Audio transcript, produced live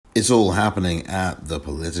It's all happening at the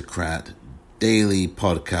Politicrat Daily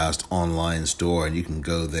Podcast online store, and you can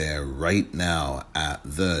go there right now at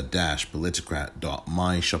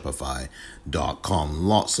the-politicrat.myshopify.com.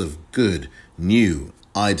 Lots of good new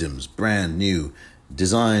items, brand new,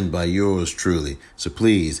 designed by yours truly. So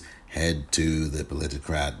please head to the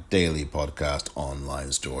Politicrat Daily Podcast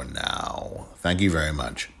online store now. Thank you very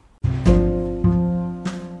much.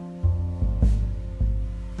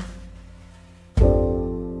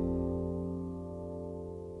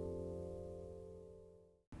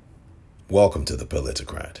 Welcome to the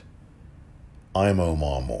Politicrat. I'm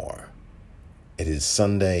Omar Moore. It is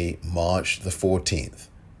Sunday, March the 14th,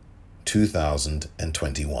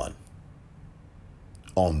 2021.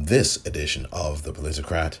 On this edition of the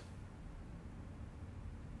Politicrat,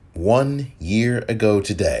 1 year ago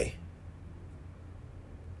today,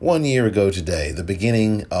 the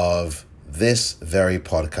beginning of this very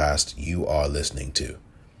podcast you are listening to.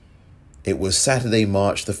 It was Saturday,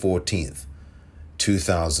 March the 14th,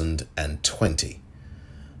 2020,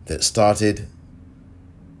 that started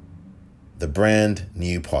the brand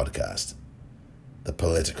new podcast, the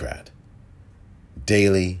Politicrat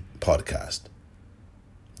Daily Podcast.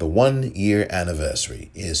 The 1 year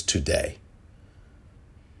anniversary is today.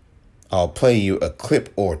 I'll play you a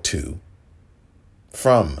clip or two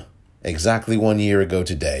from exactly 1 year ago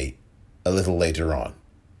today a little later on.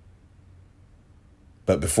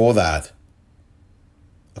 But before that,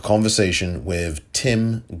 a conversation with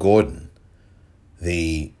Tim Gordon,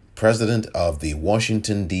 the president of the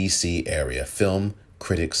Washington, D.C. area Film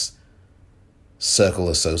Critics Circle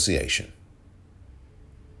Association.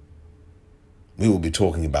 We will be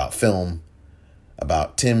talking about film,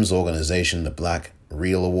 about Tim's organization, the Black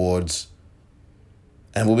Reel Awards,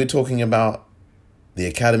 and we'll be talking about the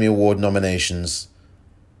Academy Award nominations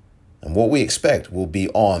and what we expect will be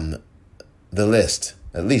on the list,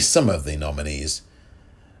 at least some of the nominees,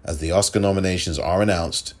 as the Oscar nominations are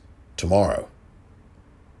announced tomorrow.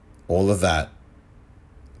 All of that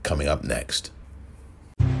coming up next.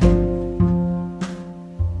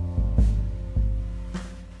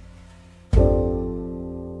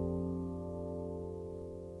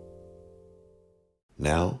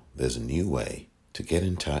 Now there's a new way to get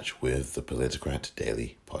in touch with the Politicrat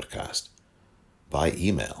Daily Podcast by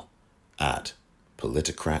email at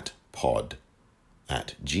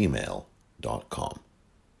politicratpod@gmail.com.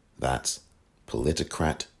 That's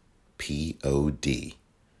Politicrat, P-O-D,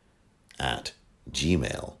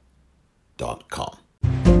 @gmail.com.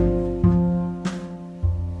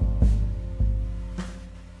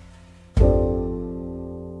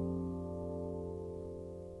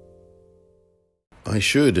 I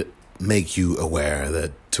should make you aware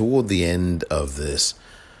that toward the end of this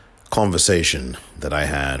conversation that I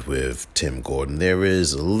had with Tim Gordon, there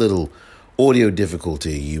is a little audio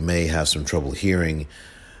difficulty. You may have some trouble hearing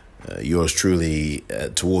yours truly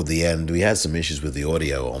toward the end. We had some issues with the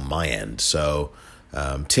audio on my end, so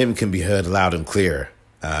Tim can be heard loud and clear.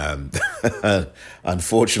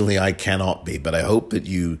 Unfortunately, I cannot be, but I hope that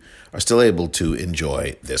you are still able to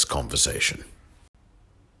enjoy this conversation.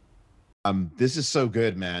 This is so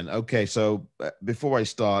good, man. Okay, so before I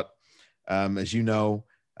start, as you know,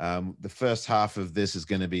 the first half of this is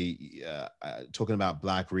going to be talking about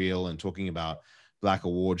Black Reel and talking about Black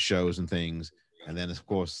award shows and things. And then, of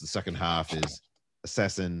course, the second half is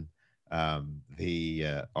assessing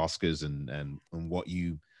the Oscars and what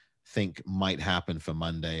you think might happen for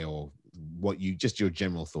Monday, or what you just your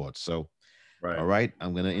general thoughts. So, right. All right,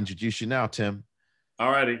 I'm going to introduce you now, Tim. All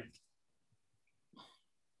righty.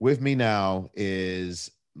 With me now is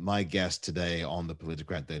my guest today on the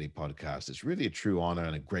Politicrat Daily Podcast. It's really a true honor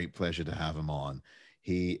and a great pleasure to have him on.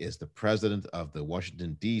 He is the president of the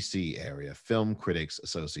Washington, D.C. area Film Critics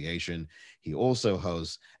Association. He also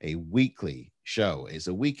hosts a weekly show. It's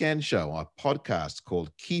a weekend show, a podcast called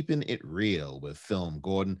Keeping It Real with Film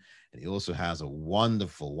Gordon. And he also has a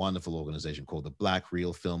wonderful, wonderful organization called the Black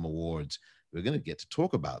Reel Film Awards. We're going to get to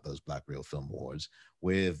talk about those Black Reel Film Awards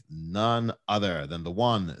with none other than the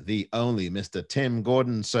one, the only Mr. Tim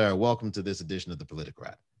Gordon. Sir, welcome to this edition of the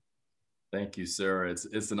Politicrat. Thank you, sir.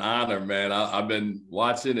 It's an honor, man. I've been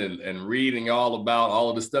watching and reading all about all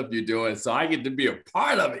of the stuff you're doing, so I get to be a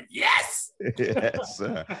part of it. Yes! Yes,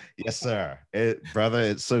 sir. Yes, sir. Brother,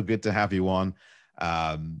 it's so good to have you on.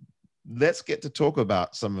 Let's get to talk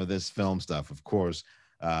about some of this film stuff. Of course,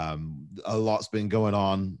 a lot's been going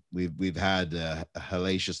on. We've had a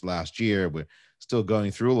hellacious last year. We're still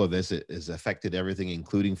going through all of this. It has affected everything,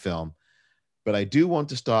 including film. But I do want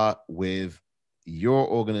to start with your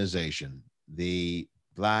organization, the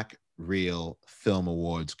Black Reel Film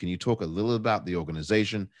Awards. Can you talk a little about the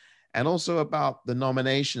organization and also about the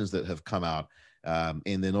nominations that have come out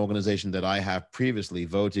in an organization that I have previously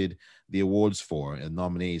voted the awards for and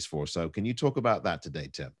nominees for. So can you talk about that today,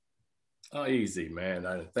 Tim? Oh, easy,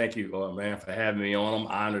 man. Thank you, man, for having me on. I'm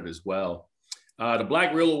honored as well. The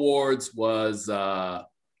Black Reel Awards was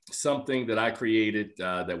something that I created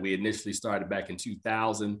that we initially started back in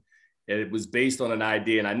 2000. And it was based on an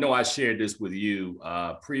idea, and I know I shared this with you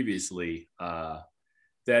previously,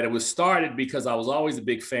 that it was started because I was always a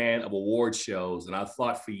big fan of award shows. And I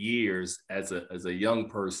thought for years as a young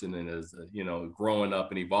person and as, growing up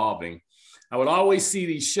and evolving, I would always see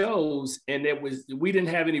these shows and we didn't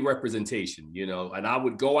have any representation, and I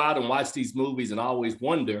would go out and watch these movies and always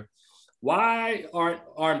wonder, why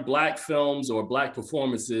aren't Black films or Black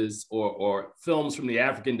performances or films from the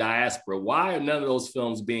African diaspora, why are none of those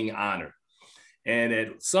films being honored? And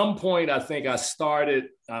at some point, I think I started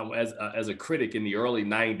as a critic in the early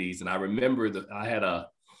 90s. And I remember that I had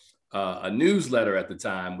a newsletter at the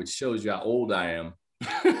time, which shows you how old I am.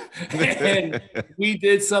 And we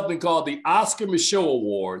did something called the Oscar Michaud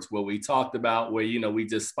Awards, where we talked about we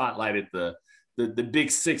just spotlighted the big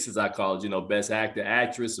six, as I call it, best actor,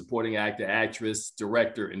 actress, supporting actor, actress,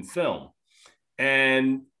 director, and film.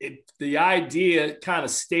 And the idea kind of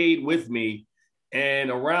stayed with me. And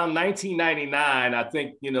around 1999, I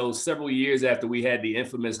think, several years after we had the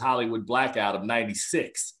infamous Hollywood blackout of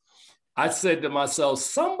 96, I said to myself,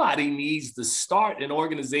 somebody needs to start an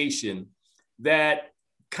organization that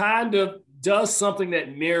kind of does something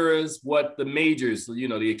that mirrors what the majors,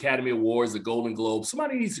 the Academy Awards, the Golden Globes,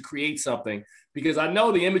 somebody needs to create something, because I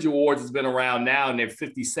know the Image Awards has been around now in their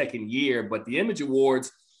 52nd year, but the Image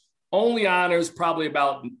Awards only honors probably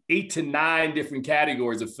about 8 to 9 different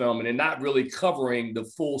categories of film, and they're not really covering the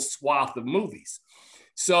full swath of movies.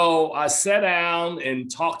 So I sat down and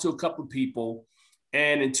talked to a couple of people.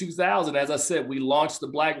 And in 2000, as I said, we launched the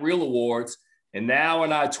Black Reel Awards. And now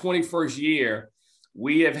in our 21st year,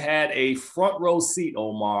 we have had a front row seat,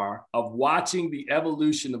 Omar, of watching the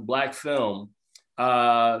evolution of Black film,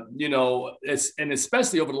 and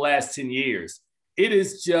especially over the last 10 years. It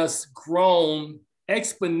has just grown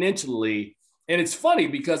exponentially. And it's funny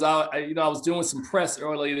because I was doing some press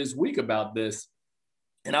earlier this week about this,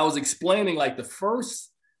 and I was explaining like the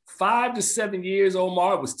first 5 to 7 years,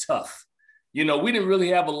 Omar, was tough. We didn't really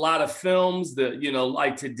have a lot of films that,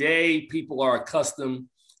 like today, people are accustomed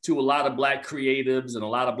to a lot of Black creatives and a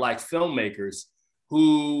lot of Black filmmakers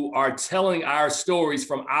who are telling our stories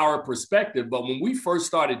from our perspective. But when we first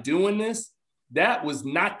started doing this, that was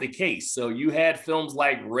not the case. So you had films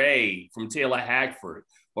like Ray from Taylor Hackford,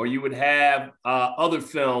 or you would have other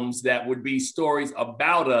films that would be stories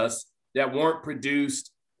about us that weren't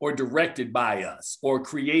produced or directed by us or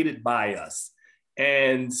created by us.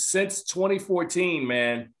 And since 2014,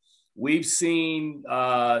 man, we've seen,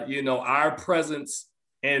 our presence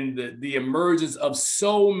and the emergence of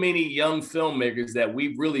so many young filmmakers that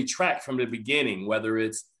we've really tracked from the beginning, whether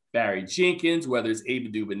it's Barry Jenkins, whether it's Ava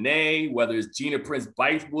DuVernay, whether it's Gina Prince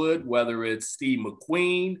Bythewood, whether it's Steve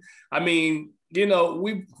McQueen. I mean,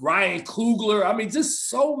 Ryan Coogler. I mean, just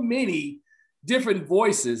so many different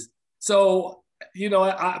voices. So,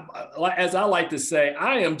 as I like to say,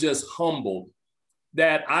 I am just humbled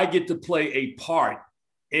that I get to play a part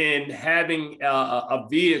in having a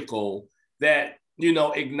vehicle that,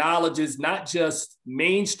 acknowledges not just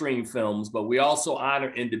mainstream films, but we also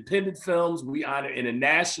honor independent films. We honor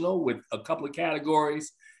international with a couple of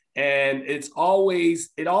categories. And it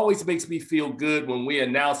always makes me feel good when we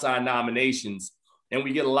announce our nominations, and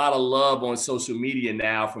we get a lot of love on social media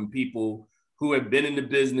now from people who have been in the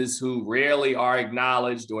business, who rarely are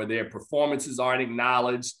acknowledged, or their performances aren't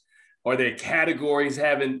acknowledged, or their categories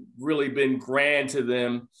haven't really been grand to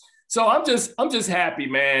them. So I'm just happy,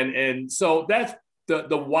 man. And so that's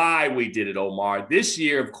the why we did it, Omar. This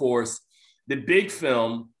year, of course, the big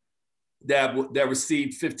film that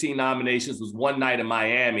received 15 nominations was One Night in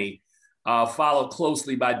Miami, followed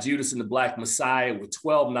closely by Judas and the Black Messiah with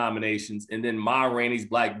 12 nominations, and then Ma Rainey's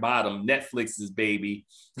Black Bottom, Netflix's baby,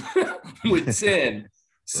 with 10.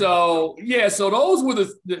 So so those were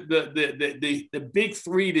the big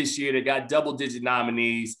three this year that got double-digit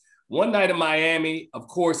nominees. One Night in Miami, of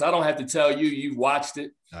course, I don't have to tell you, you've watched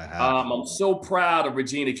it. I have. I'm so proud of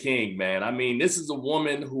Regina King, man. I mean, this is a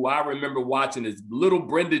woman who I remember watching as little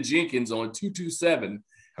Brenda Jenkins on 227.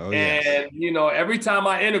 Oh, yes. And, every time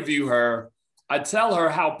I interview her, I tell her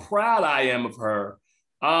how proud I am of her.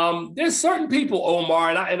 There's certain people,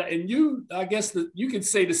 Omar, and you, I guess you could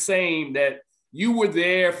say the same, that you were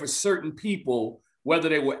there for certain people, whether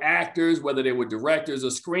they were actors, whether they were directors or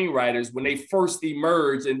screenwriters, when they first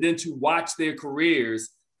emerged, and then to watch their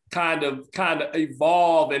careers kind of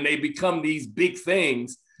evolve and they become these big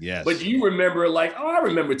things. Yes. But you remember like, oh, I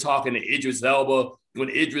remember talking to Idris Elba when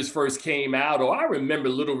Idris first came out, or I remember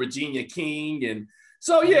Little Regina King. And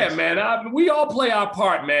so, yeah, Yes. man, we all play our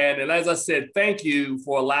part, man. And as I said, thank you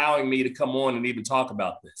for allowing me to come on and even talk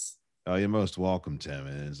about this. Oh, you're most welcome, Tim.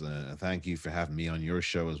 And thank you for having me on your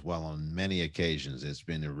show as well on many occasions. It's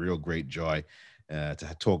been a real great joy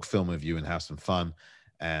to talk film with you and have some fun.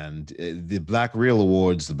 And the Black Reel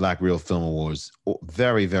Awards, the Black Reel Film Awards,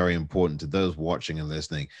 very, very important to those watching and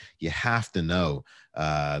listening. You have to know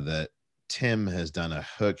that Tim has done a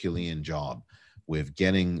Herculean job with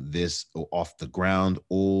getting this off the ground,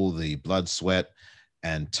 all the blood, sweat,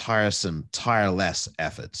 and tireless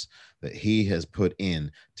efforts that he has put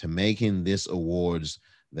in to making this awards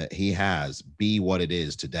that he has be what it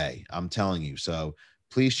is today. I'm telling you. So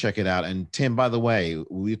please check it out. And Tim, by the way,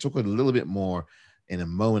 we'll talk a little bit more in a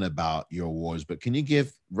moment about your awards, but can you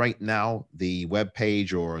give right now the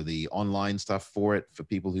webpage or the online stuff for it for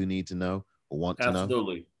people who need to know or want to know?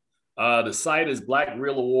 Absolutely. The site is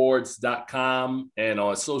blackreelawards.com, and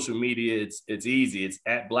on social media, it's easy. It's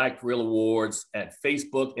at Black Reel Awards at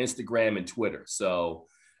Facebook, Instagram, and Twitter. So,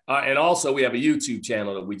 and also we have a YouTube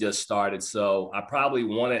channel that we just started. So I probably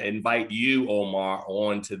want to invite you, Omar,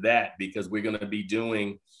 on to that because we're going to be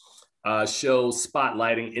doing shows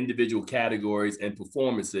spotlighting individual categories and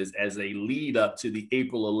performances as a lead up to the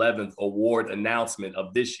April 11th award announcement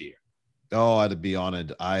of this year. Oh, I'd be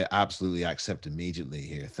honored. I absolutely accept immediately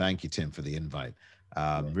here. Thank you, Tim, for the invite.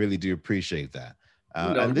 Really do appreciate that.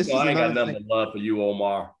 And this is I ain't got nothing thing. but love for you,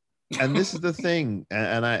 Omar. And this is the thing,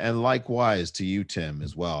 and likewise to you, Tim,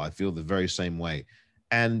 as well. I feel the very same way.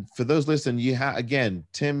 And for those listening, again,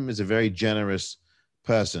 Tim is a very generous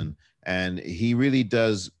person, and he really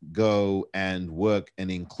does go and work and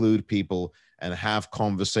include people and have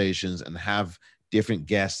conversations and have different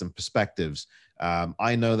guests and perspectives.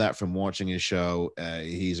 I know that from watching his show.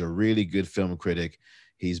 He's a really good film critic.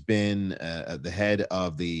 He's been at the head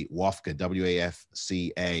of the WAFCA,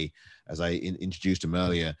 WAFCA, as I introduced him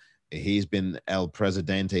earlier. He's been El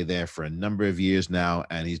Presidente there for a number of years now,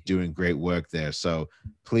 and he's doing great work there. So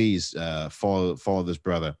please follow this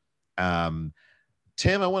brother.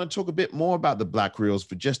 Tim, I want to talk a bit more about the Black Reels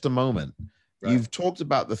for just a moment. Right. You've talked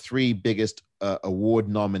about the three biggest award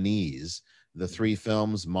nominees, the three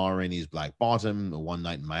films, Ma Rainey's Black Bottom, One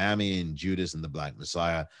Night in Miami, and Judas and the Black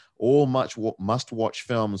Messiah, all must-watch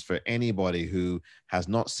films for anybody who has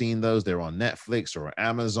not seen those. They're on Netflix or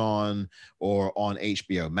Amazon or on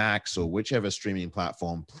HBO Max or whichever streaming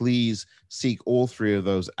platform. Please seek all three of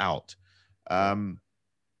those out.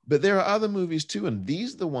 But there are other movies too, and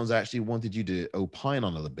these are the ones I actually wanted you to opine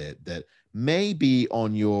on a little bit that may be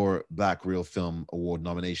on your Black Reel Film Award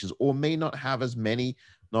nominations or may not have as many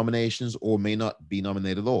nominations or may not be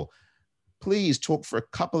nominated at all. Please talk for a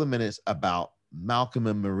couple of minutes about Malcolm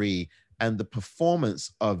and Marie and the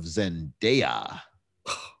performance of Zendaya.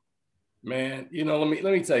 Man, let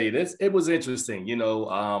me tell you this. It was interesting.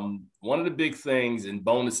 One of the big things and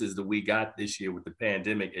bonuses that we got this year with the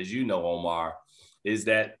pandemic, as you know, Omar, is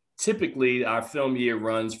that typically our film year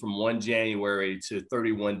runs from 1 January to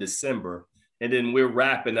 31 December. And then we're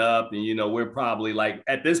wrapping up and, we're probably like,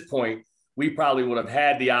 at this point, we probably would have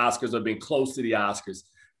had the Oscars or been close to the Oscars.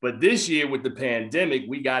 But this year with the pandemic,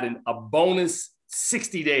 we got a bonus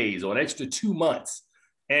 60 days or an extra 2 months.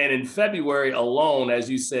 And in February alone, as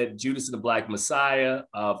you said, Judas and the Black Messiah,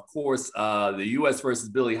 of course, the U.S. versus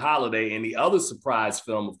Billie Holiday, and the other surprise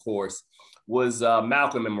film, of course, was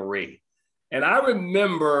Malcolm and Marie. And I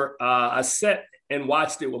remember I sat and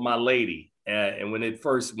watched it with my lady. And when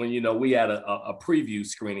we had a preview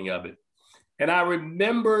screening of it. And I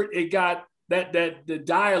remember it got that the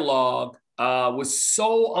dialogue was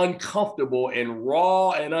so uncomfortable and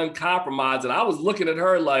raw and uncompromised. And I was looking at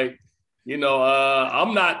her like,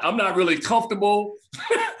 I'm not really comfortable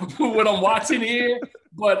with what I'm watching here.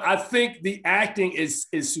 But I think the acting is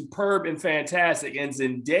superb and fantastic. And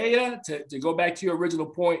Zendaya, to go back to your original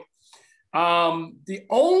point, the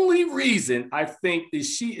only reason I think that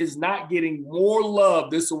she is not getting more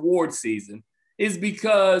love this award season is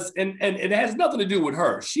because, and it has nothing to do with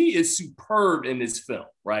her. She is superb in this film,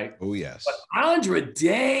 right? Oh, yes. But Andra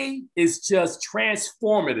Day is just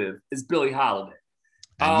transformative as Billie Holiday.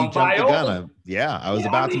 And you jumped the gun. Yeah, I was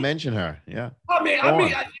about to mention her. Yeah. I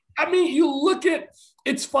mean, you look at,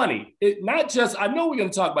 it's funny. I know we're going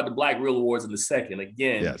to talk about the Black Reel Awards in a second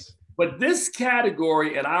again. Yes. But this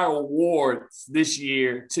category and our awards this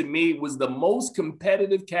year, to me, was the most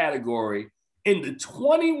competitive category in the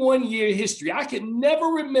 21-year history. I can never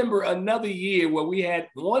remember another year where we had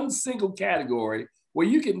one single category where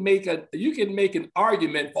you can make an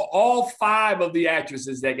argument for all 5 of the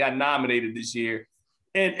actresses that got nominated this year.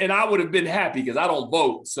 And I would have been happy because I don't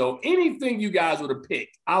vote. So anything you guys would have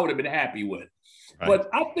picked, I would have been happy with. Right. But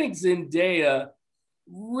I think Zendaya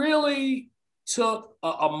really took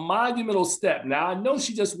a monumental step. Now, I know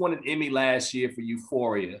she just won an Emmy last year for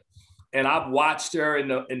Euphoria. And I've watched her in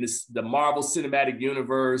the Marvel Cinematic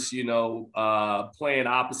Universe, playing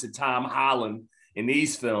opposite Tom Holland in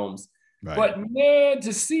these films. Right. But man,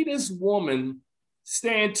 to see this woman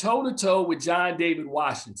stand toe-to-toe with John David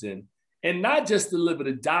Washington and not just deliver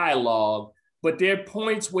the dialogue, but there are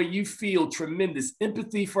points where you feel tremendous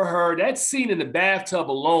empathy for her. That scene in the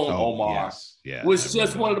bathtub alone, Omar, was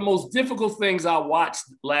just one of the most difficult things I watched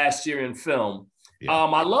last year in film. Yeah.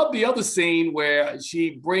 I love the other scene where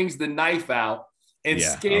she brings the knife out and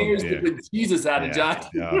scares the Jesus out of John.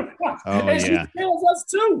 Yeah. And she scares us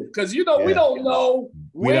too, because we don't know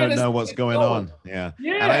what's going on. Yeah.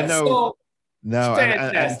 And I know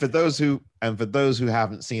and for those who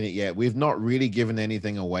haven't seen it yet, we've not really given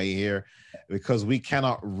anything away here because we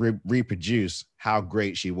cannot reproduce how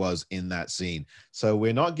great she was in that scene. So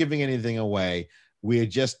we're not giving anything away. We're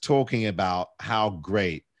just talking about how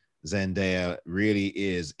great Zendaya really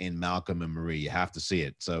is in Malcolm and Marie. You have to see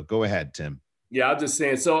it. So go ahead, Tim. Yeah, I'm just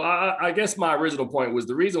saying. So I guess my original point was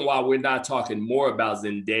the reason why we're not talking more about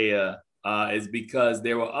Zendaya is because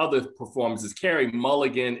there were other performances. Carey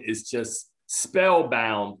Mulligan is just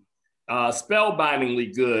spellbindingly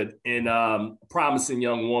good in Promising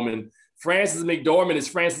Young Woman. Frances McDormand is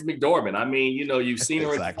Frances McDormand. I mean, you've seen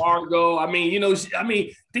her in Fargo. I mean,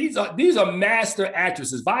 these are master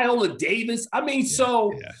actresses. Viola Davis. I mean,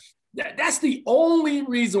 that's the only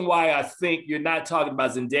reason why I think you're not talking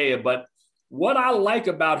about Zendaya. But what I like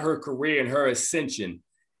about her career and her ascension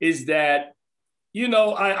is that,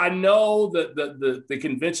 I know the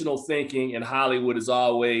conventional thinking in Hollywood is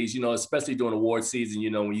always, especially during award season,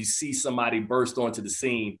 when you see somebody burst onto the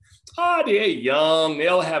scene, they're young,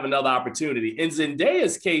 they'll have another opportunity. In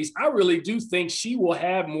Zendaya's case, I really do think she will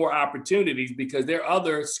have more opportunities because there are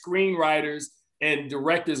other screenwriters and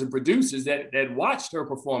directors and producers that watched her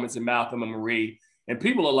performance in Malcolm and Marie. And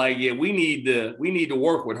people are like, we need to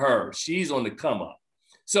work with her. She's on the come up.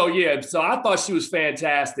 So I thought she was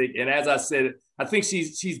fantastic. And as I said, I think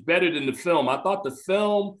she's better than the film. I thought the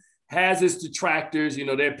film has its detractors.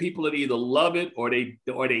 There are people that either love it or they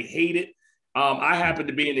hate it. I happen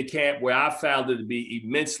to be in the camp where I found it to be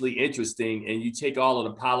immensely interesting. And you take all of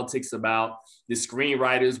the politics about the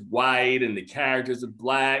screenwriters white and the characters are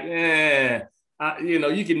black.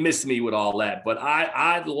 You can miss me with all that. But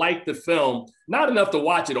I like the film, not enough to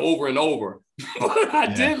watch it over and over. But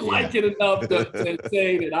I did like it enough to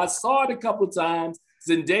say that I saw it a couple of times.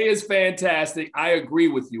 Zendaya is fantastic. I agree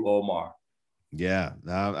with you, Omar. Yeah,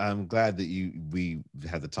 I'm glad that we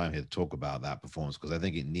had the time here to talk about that performance because I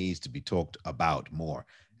think it needs to be talked about more.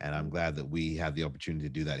 And I'm glad that we had the opportunity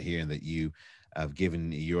to do that here and that you have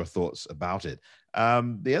given your thoughts about it.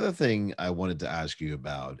 The other thing I wanted to ask you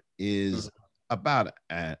about is about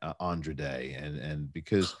Andra Day, and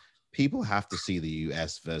because people have to see the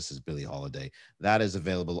U.S. versus Billie Holiday. That is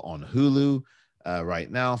available on Hulu right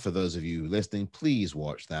now. For those of you listening, please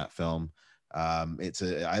watch that film. I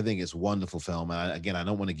think it's a wonderful film. And again, I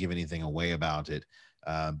don't want to give anything away about it.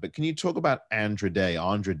 But can you talk about Andra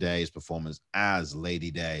Day's performance as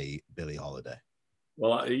Lady Day, Billie Holiday?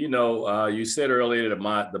 Well, you said earlier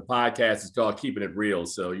that the podcast is called Keeping It Real.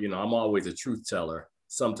 So, I'm always a truth teller,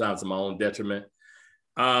 sometimes to my own detriment.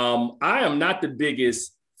 I am not the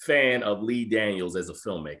biggest fan of Lee Daniels as a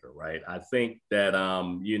filmmaker, right? I think that,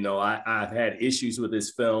 I've had issues with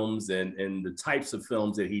his films and the types of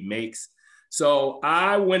films that he makes. So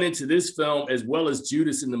I went into this film, as well as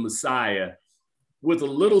Judas and the Messiah, with a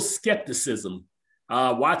little skepticism.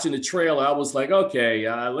 Watching the trailer, I was like, okay,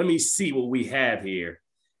 let me see what we have here.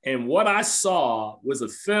 And what I saw was a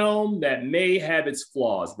film that may have its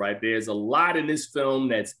flaws, right? There's a lot in this film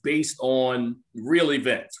that's based on real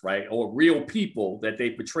events, right? Or real people that they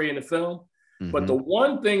portray in the film. Mm-hmm. But the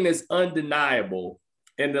one thing that's undeniable,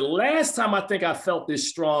 and the last time I think I felt this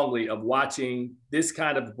strongly of watching this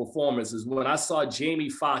kind of a performance is when I saw Jamie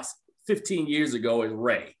Foxx 15 years ago in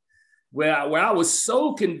Ray, where I was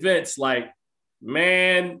so convinced, like,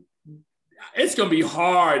 man, it's going to be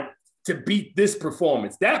hard to beat this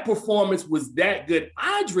performance. That performance was that good.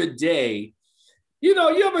 Andra Day, you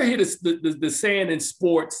ever hear the saying in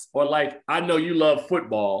sports, or like, I know you love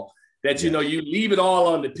football, that, you leave it all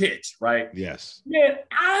on the pitch, right? Yes. Man,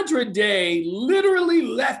 Andra Day literally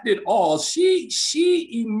left it all.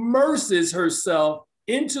 She immerses herself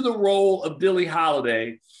into the role of Billie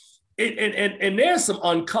Holiday. and there's some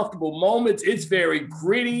uncomfortable moments. It's very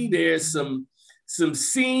gritty. There's some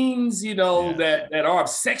scenes, you know, that are of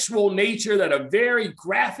sexual nature that are very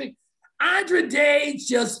graphic. Andra Day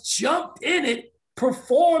just jumped in it,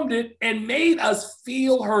 performed it, and made us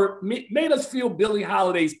feel Billie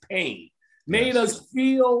Holiday's pain, made us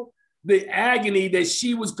feel the agony that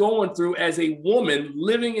she was going through as a woman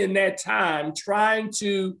living in that time, trying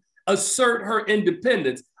to assert her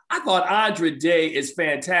independence. I thought Andra Day is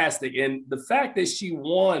fantastic. And the fact that she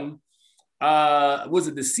won, was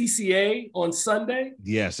it the CCA on Sunday?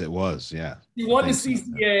 Yes, it was. Yeah. She won the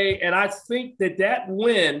CCA. And I think that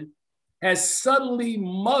win has suddenly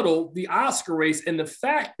muddled the Oscar race. And the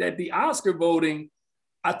fact that the Oscar voting,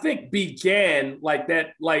 I think, began like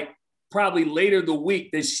that, like probably later the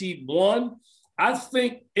week that she won, I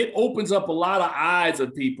think it opens up a lot of eyes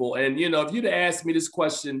of people. And, you know, if you'd asked me this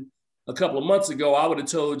question a couple of months ago, I would have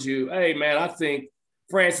told you, hey, man, I think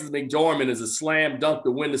Frances McDormand is a slam dunk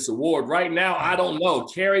to win this award. Right now, I don't know.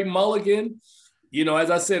 Carey Mulligan, you know,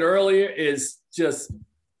 as I said earlier, is just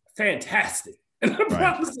fantastic. And a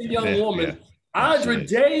promising young woman. Andra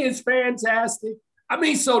Day is fantastic. I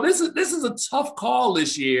mean, so this is a tough call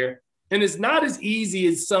this year. And it's not as easy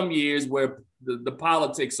as some years where the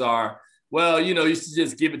politics are, well, you know, you should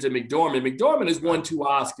just give it to McDormand. McDormand has won 2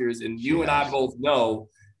 Oscars, and you and I both know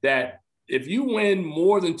that if you win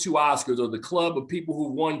more than 2 Oscars, or the club of people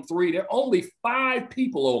who won 3, there are only 5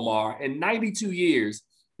 people, Omar, in 92 years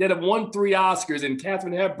that have won 3 Oscars, and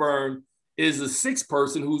Katharine Hepburn is the 6th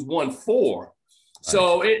person who's won 4.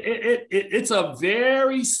 So it's a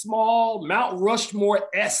very small Mount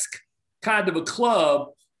Rushmore-esque kind of a club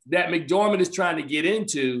that McDormand is trying to get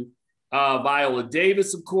into. Viola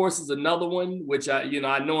Davis, of course, is another one, which I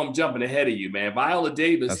know I'm jumping ahead of you, man. Viola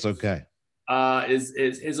Davis. That's okay.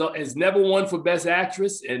 Has never won for Best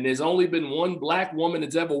Actress, and there's only been one Black woman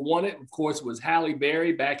that's ever won it. Of course, it was Halle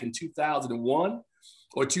Berry back in 2001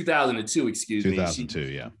 or 2002, excuse me.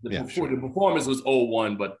 2002, The performance was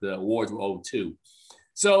 01, but the awards were 02.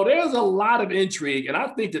 So there's a lot of intrigue, and I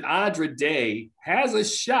think that Andra Day has a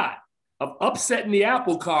shot of upsetting the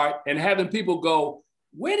apple cart and having people go,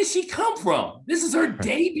 where did she come from? This is her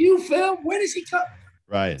debut film? Where did she come?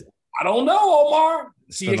 Right. I don't know, Omar.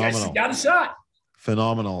 She got a shot.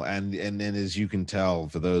 Phenomenal. And as you can tell,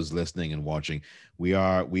 for those listening and watching,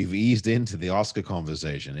 we've eased into the Oscar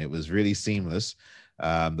conversation. It was really seamless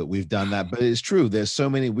that we've done that. But it's true. There's so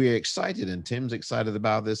many. We're excited, and Tim's excited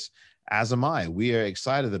about this, as am I. We are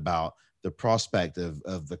excited about the prospect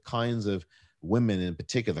of the kinds of women, in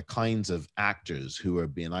particular, the kinds of actors who are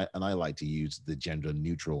being, and I like to use the gender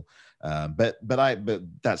neutral, but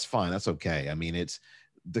that's fine. That's okay. I mean, it's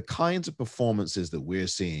the kinds of performances that we're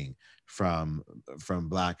seeing from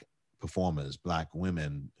Black performers, Black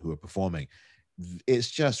women who are performing.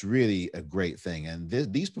 It's just really a great thing. And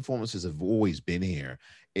these performances have always been here.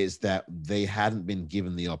 It's that they hadn't been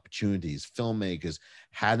given the opportunities. Filmmakers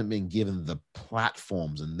hadn't been given the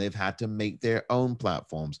platforms, and they've had to make their own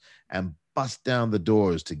platforms and bust down the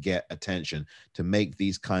doors to get attention, to make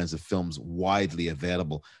these kinds of films widely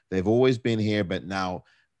available. They've always been here, but now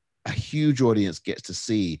a huge audience gets to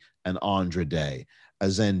see an Andra Day, a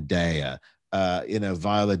Zendaya,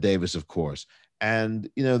 Viola Davis, of course. And,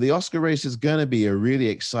 the Oscar race is going to be a really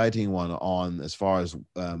exciting one on as far as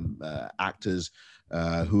actors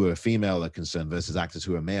who are female are concerned versus actors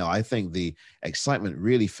who are male. I think the excitement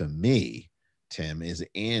really for me, Tim, is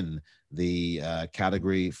in the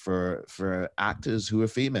category for actors who are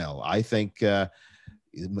female. I think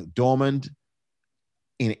McDormand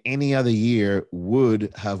in any other year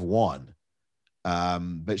would have won.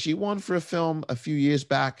 But she won for a film a few years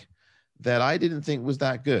back that I didn't think was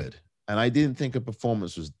that good. And I didn't think her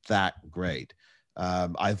performance was that great.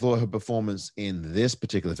 I thought her performance in this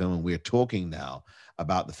particular film, and we're talking now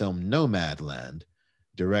about the film Nomadland,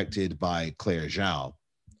 directed by Claire Zhao.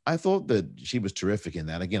 I thought that she was terrific in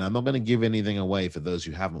that. Again, I'm not going to give anything away for those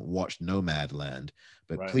who haven't watched Nomadland,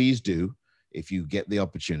 but please do if you get the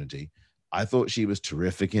opportunity. I thought she was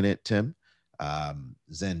terrific in it, Tim.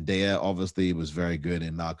 Zendaya obviously was very good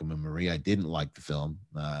in Malcolm and Marie. I didn't like the film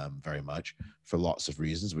very much for lots of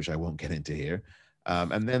reasons, which I won't get into here.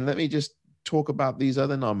 And then let me just talk about these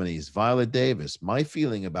other nominees. Viola Davis, my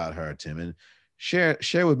feeling about her, Tim, and share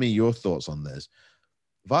with me your thoughts on this.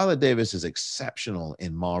 Viola Davis is exceptional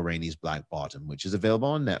in Ma Rainey's Black Bottom, which is available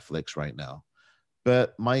on Netflix right now.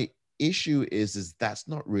 But my issue is that's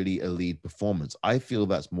not really a lead performance. I feel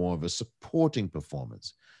that's more of a supporting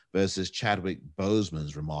performance. versus Chadwick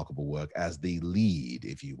Boseman's remarkable work as the lead,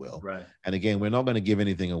 if you will. Right. And again, we're not going to give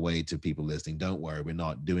anything away to people listening. Don't worry, we're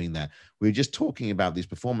not doing that. We're just talking about these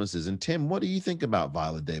performances. And Tim, what do you think about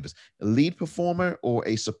Viola Davis? A lead performer or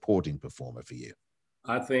a supporting performer for you?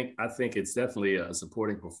 I think it's definitely a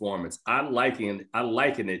supporting performance. I liken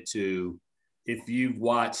it to, if you've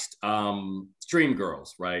watched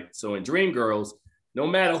Dreamgirls, right? So in Dreamgirls, no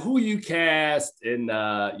matter who you cast and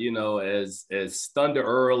as Thunder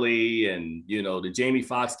Early and the Jamie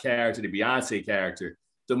Foxx character, the Beyonce character,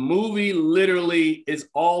 the movie literally is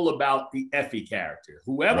all about the Effie character.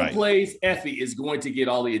 Whoever plays Effie is going to get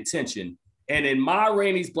all the attention. And in Ma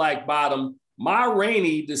Rainey's Black Bottom, Ma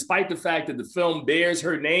Rainey, despite the fact that the film bears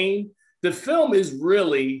her name, the film is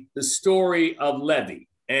really the story of Levy.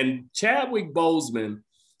 And Chadwick Boseman,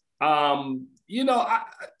 I'm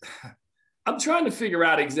trying to figure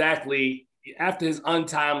out exactly, after his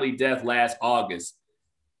untimely death last August,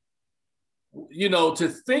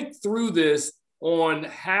 to think through this on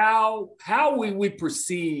how we would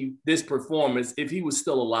perceive this performance if he was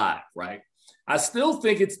still alive, right? I still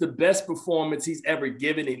think it's the best performance he's ever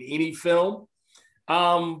given in any film.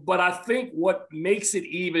 But I think what makes it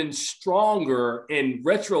even stronger in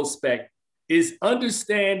retrospect is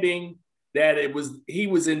understanding that he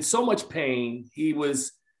was in so much pain. He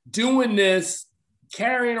was doing this,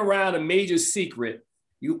 carrying around a major secret.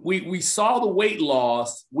 We saw the weight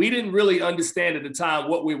loss. We didn't really understand at the time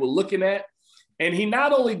what we were looking at. And he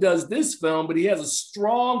not only does this film, but he has a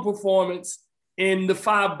strong performance in The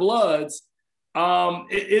Five Bloods.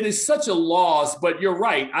 It is such a loss, but you're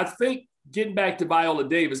right. I think, getting back to Viola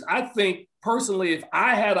Davis, I think personally, if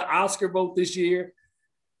I had an Oscar vote this year,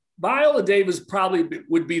 Viola Davis probably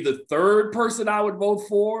would be the third person I would vote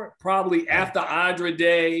for, probably after Andra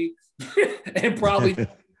Day, and probably.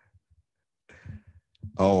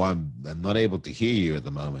 Oh, I'm not able to hear you at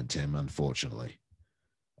the moment, Tim, unfortunately.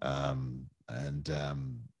 For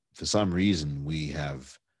some reason, we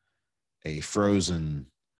have a frozen.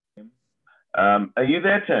 Are you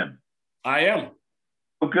there, Tim? I am.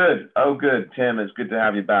 Oh, good. Oh, good. Tim, it's good to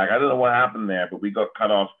have you back. I don't know what happened there, but we got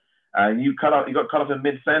cut off. You got cut off in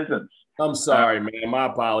mid-sentence. I'm sorry, man. My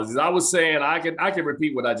apologies. I was saying I can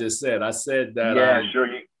repeat what I just said. I said that. Yeah, sure.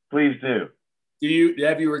 Please do.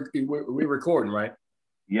 We're recording, right?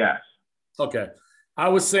 Yes. Okay. I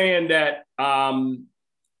was saying that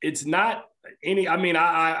it's not any. I mean,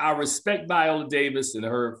 I respect Viola Davis and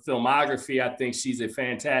her filmography. I think she's a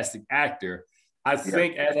fantastic actor. I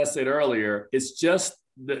think, as I said earlier, it's just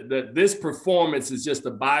this performance is just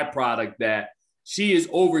a byproduct that she is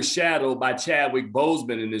overshadowed by Chadwick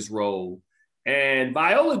Boseman in this role. And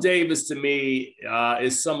Viola Davis, to me,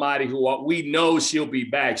 is somebody who we know she'll be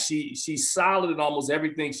back. She's solid in almost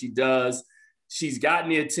everything she does. She's gotten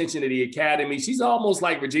the attention of the Academy. She's almost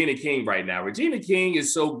like Regina King right now. Regina King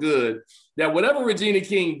is so good that whatever Regina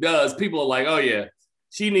King does, people are like, oh, yeah,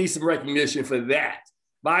 she needs some recognition for that.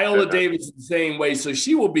 Viola Davis is the same way, so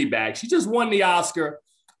she will be back. She just won the Oscar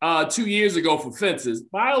 2 years ago for Fences.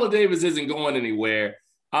 Viola Davis isn't going anywhere.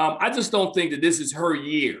 I just don't think that this is her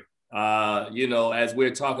year, as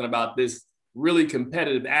we're talking about this really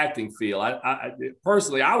competitive acting field. I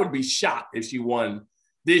personally, I would be shocked if she won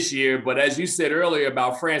this year. But as you said earlier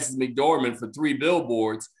about Frances McDormand for 3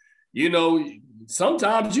 Billboards,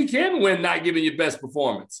 sometimes you can win not giving your best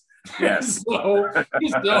performance. Yes. so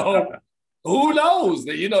who knows?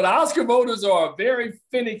 The Oscar voters are a very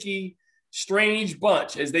finicky, strange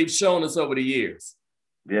bunch, as they've shown us over the years.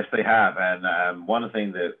 Yes, they have. And one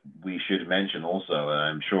thing that we should mention also, and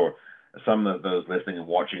I'm sure some of those listening and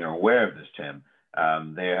watching are aware of this, Tim,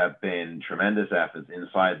 there have been tremendous efforts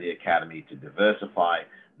inside the Academy to diversify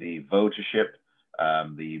the votership,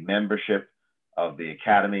 the membership of the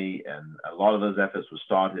Academy. And a lot of those efforts were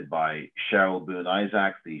started by Cheryl Boone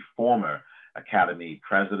Isaacs, the former Academy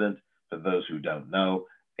president. For those who don't know,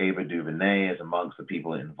 Ava DuVernay is amongst the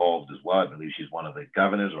people involved as well. I believe she's one of the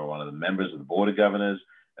governors or one of the members of the Board of Governors.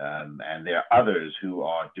 And there are others who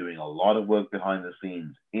are doing a lot of work behind the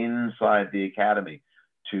scenes inside the Academy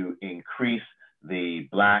to increase the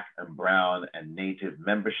Black and Brown and Native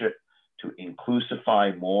membership, to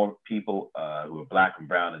inclusify more people who are Black and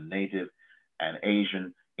Brown and Native and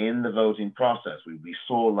Asian in the voting process. We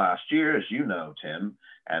saw last year, as you know, Tim,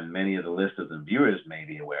 and many of the listeners and viewers may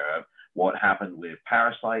be aware of, what happened with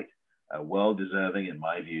Parasite, a well-deserving, in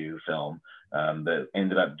my view, film that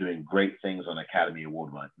ended up doing great things on Academy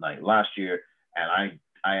Award night last year. And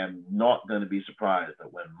I am not going to be surprised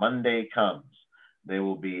that when Monday comes, there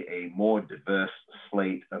will be a more diverse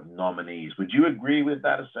slate of nominees. Would you agree with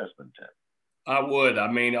that assessment, Tim? I would.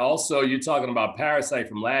 I mean, also you're talking about Parasite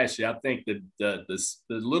from last year. I think the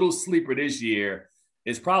little sleeper this year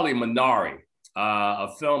is probably Minari, a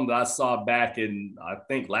film that I saw back in, I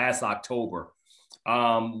think, last October.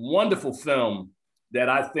 Wonderful film that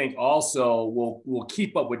I think also will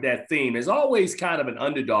keep up with that theme. It's always kind of an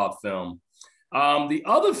underdog film. The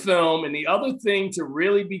other film and the other thing to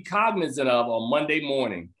really be cognizant of on Monday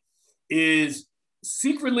morning is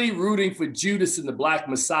secretly rooting for Judas and the Black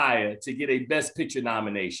Messiah to get a Best Picture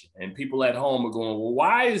nomination. And people at home are going, well,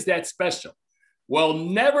 why is that special? Well,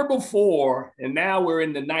 never before, and now we're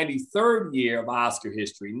in the 93rd year of Oscar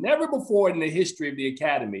history, never before in the history of the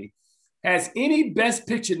Academy has any Best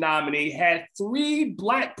Picture nominee had 3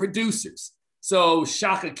 Black producers. So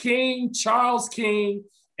Shaka King, Charles King,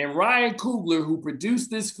 and Ryan Coogler, who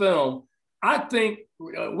produced this film. I think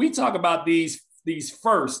we talk about these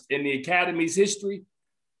first in the Academy's history.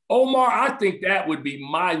 Omar, I think that would be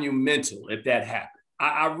monumental if that happened.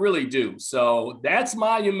 I really do. So that's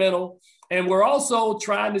monumental. And we're also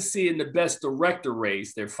trying to see in the Best Director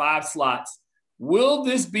race, there are 5 slots. Will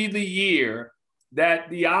this be the year that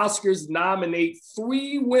the Oscars nominate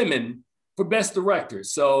 3 women for Best Director?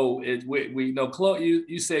 So we know Chloe,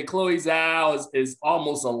 you said Chloe Zhao is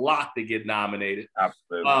almost a lock to get nominated.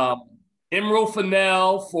 Absolutely. Emerald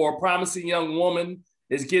Fennell for Promising Young Woman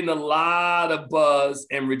is getting a lot of buzz,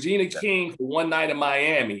 and Regina King for One Night in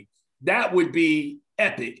Miami. That would be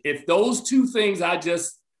epic. If those 2 things I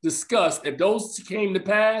just discussed, if those came to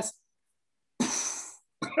pass,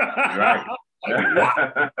 right.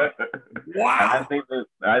 Wow. Wow.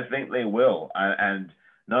 I think they will. And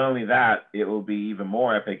not only that, it will be even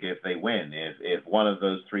more epic if they win. If one of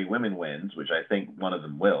those 3 women wins, which I think one of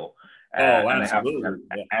them will. Absolutely.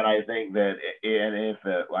 And I think that,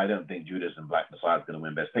 I don't think Judas and Black Messiah is going to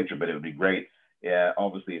win Best Picture, but it would be great,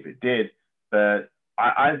 obviously, if it did. But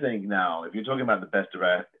I think now, if you're talking about the Best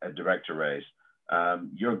Director race,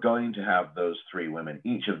 you're going to have those 3 women,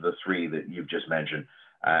 each of the 3 that you've just mentioned.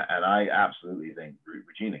 And I absolutely think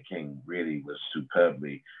Regina King really was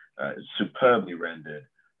superbly rendered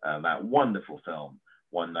that wonderful film,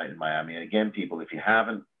 One Night in Miami. And again, people, if you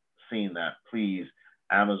haven't seen that, please,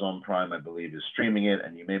 Amazon Prime, I believe, is streaming it,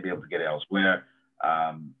 and you may be able to get it elsewhere.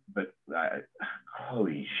 But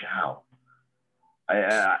Chloe Zhao,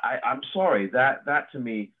 I'm sorry, that to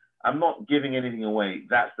me, I'm not giving anything away.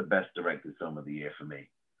 That's the best directed film of the year for me.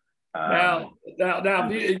 Now,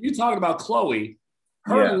 you talking about Chloe.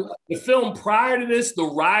 The film prior to this, The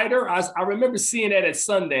Rider, I remember seeing that at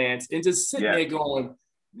Sundance and just sitting there going,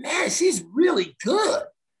 man, she's really good.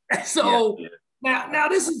 So now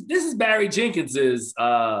this is Barry Jenkins's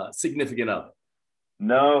significant other.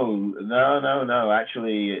 No.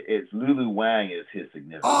 Actually, it's Lulu Wang is his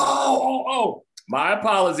significant other. Oh. My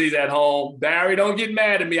apologies at home. Barry, don't get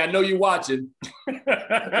mad at me. I know you're watching.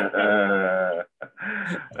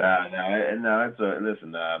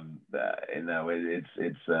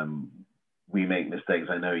 We make mistakes.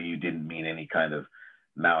 I know you didn't mean any kind of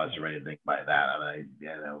malice or anything by that.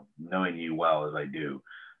 And knowing you well as I do.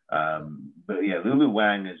 But yeah, Lulu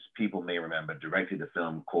Wang, as people may remember, directed a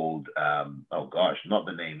film called, not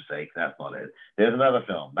The Namesake. That's not it. There's another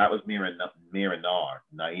film. That was Nair.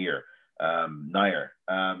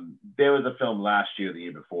 There was a film last year, the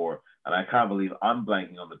year before, and I can't believe I'm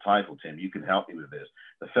blanking on the title, Tim. You can help me with this.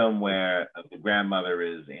 The film where the grandmother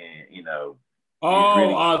is,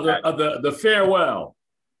 The Farewell.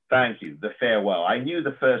 Thank you, The Farewell. I knew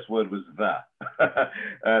the first word was the.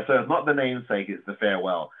 So it's not The Namesake, it's The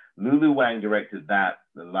Farewell. Lulu Wang directed that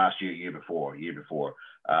last year before.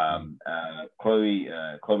 Chloe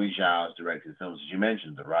Zhao has directed films, as you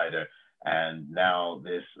mentioned, The Rider, and now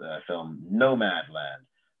this film, Nomadland.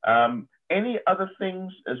 Any other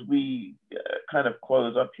things as we kind of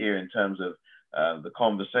close up here in terms of the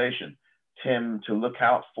conversation, Tim, to look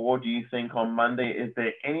out for, do you think, on Monday? Is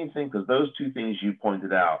there anything, because those 2 things you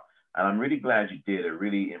pointed out, and I'm really glad you did, are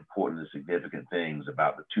really important and significant things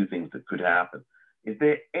about the 2 things that could happen. Is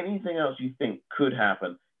there anything else you think could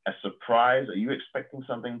happen, a surprise? Are you expecting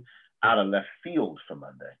something out of left field for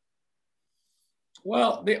Monday?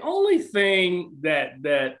 Well, the only thing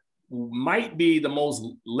that might be the most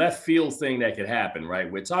left field thing that could happen, right?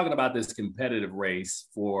 We're talking about this competitive race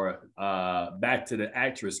for back to the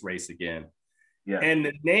actress race again. Yeah. And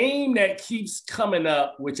the name that keeps coming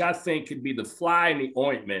up, which I think could be the fly in the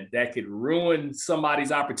ointment that could ruin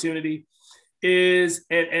somebody's opportunity, is,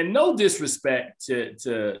 and no disrespect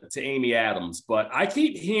to Amy Adams, but I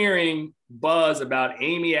keep hearing buzz about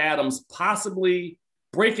Amy Adams possibly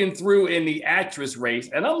breaking through in the actress race.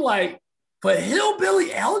 And I'm like, but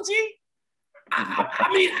Hillbilly Elegy? I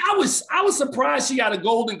mean, I was surprised she got a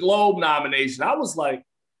Golden Globe nomination. I was like,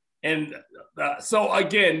 and so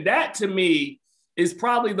again, that to me is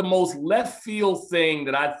probably the most left field thing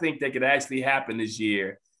that I think that could actually happen this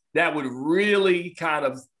year. That would really kind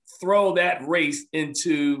of throw that race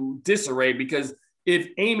into disarray, because if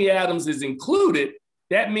Amy Adams is included,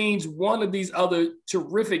 that means one of these other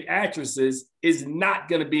terrific actresses is not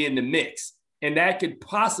going to be in the mix. And that could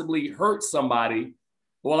possibly hurt somebody.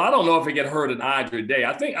 Well, I don't know if it could hurt an Andra Day.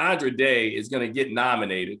 I think Andra Day is going to get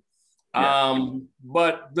nominated. Yeah.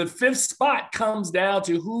 But the fifth spot comes down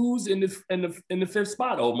to who's in the fifth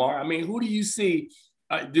spot, Omar. I mean, who do you see?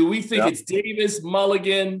 Do we think it's Davis,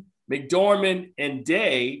 Mulligan, McDormand, and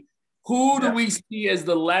Day? Who do we see as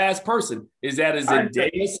the last person? Is that a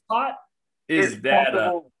Zendaya spot? Is that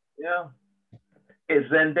possible? It's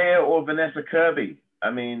Zendaya or Vanessa Kirby.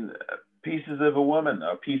 I mean, Pieces of a Woman,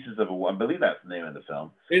 or Pieces of a Woman. I believe that's the name of the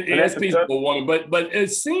film. It is Pieces of a Woman, but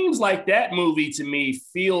it seems like that movie to me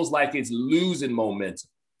feels like it's losing momentum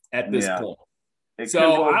at this point.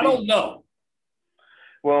 So I don't know.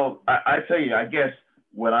 Well, I tell you, I guess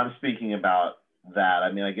when I'm speaking about that,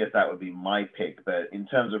 I mean, I guess that would be my pick. But in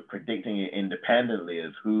terms of predicting it independently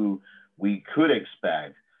as who we could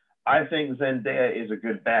expect, I think Zendaya is a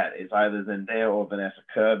good bet. It's either Zendaya or Vanessa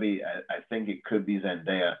Kirby. I think it could be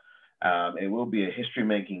Zendaya. It will be a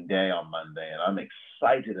history-making day on Monday, and I'm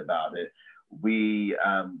excited about it. We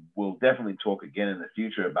will definitely talk again in the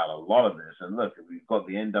future about a lot of this. And look, we've got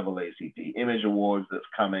the NAACP Image Awards that's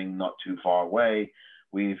coming not too far away.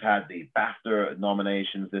 We've had the BAFTA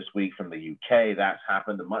nominations this week from the UK. That's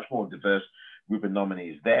happened, a much more diverse group of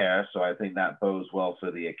nominees there. So I think that bodes well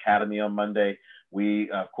for the Academy on Monday.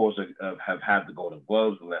 We, of course, have had the Golden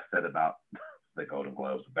Globes. The less said about the Golden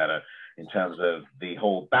Globes, the better, in terms of the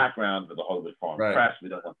whole background of the Hollywood Foreign Press. We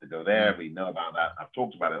don't have to go there. We know about that. I've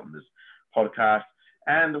talked about it on this podcast.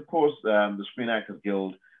 And of course, the Screen Actors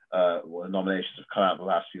Guild nominations have come out the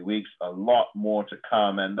last few weeks. A lot more to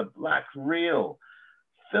come. And the Black Reel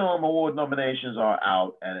Film Award nominations are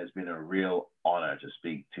out. And it's been a real honor to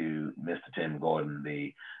speak to Mr. Tim Gordon,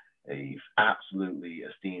 the absolutely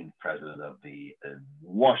esteemed president of the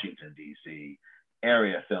Washington, D.C.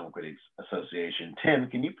 Area Film Critics Association. Tim,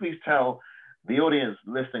 can you please tell the audience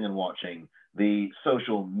listening and watching the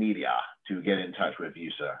social media to get in touch with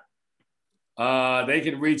you, sir? They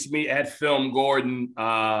can reach me at Film Gordon,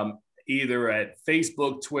 either at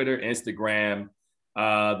Facebook, Twitter, Instagram.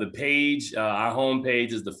 The page, our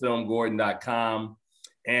homepage is thefilmgordon.com.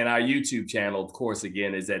 And our YouTube channel, of course,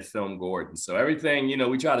 again, is at Film Gordon. So everything,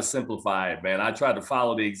 we try to simplify it, man. I try to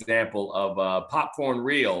follow the example of Popcorn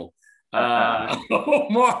Reel, Omar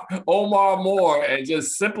Moore, and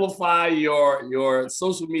just simplify your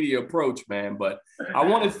social media approach, man. But I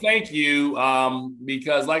want to thank you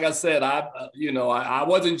because, like I said, I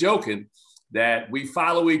wasn't joking that we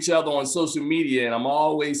follow each other on social media, and I'm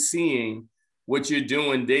always seeing what you're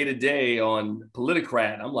doing day to day on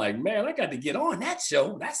Politicrat. I'm like, man, I got to get on that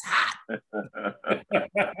show. That's hot.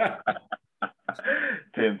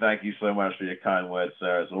 Tim, thank you so much for your kind words,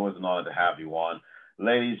 sir. It's always an honor to have you on.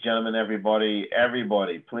 Ladies, gentlemen, everybody,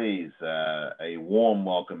 please, a warm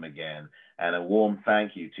welcome again and a warm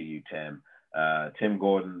thank you to you, Tim. Tim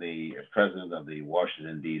Gordon, the president of the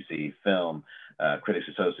Washington, D.C. Film Critics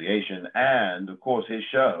Association, and, of course, his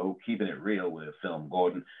show, Keeping It Real with Film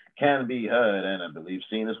Gordon, can be heard and, I believe,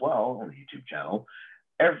 seen as well on the YouTube channel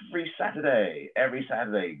every Saturday.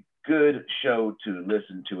 Good show to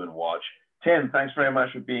listen to and watch. Tim, thanks very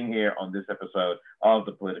much for being here on this episode of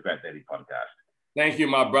the Politicrat Daily Podcast. Thank you,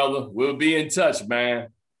 my brother. We'll be in touch, man.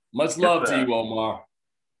 Much love to you, Omar.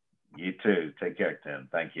 You too. Take care, Tim.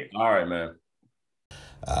 Thank you. All right, man.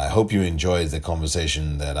 I hope you enjoyed the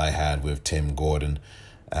conversation that I had with Tim Gordon,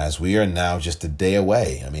 as we are now just a day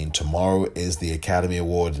away. I mean, tomorrow is the Academy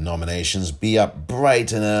Award nominations. Be up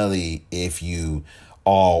bright and early if you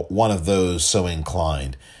are one of those so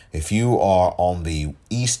inclined. If you are on the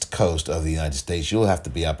East Coast of the United States, you'll have to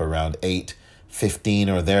be up around 8:15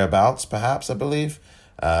 or thereabouts, perhaps, I believe.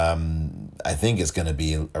 I think it's going to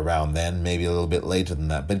be around then, maybe a little bit later than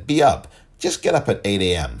that. But be up. Just get up at 8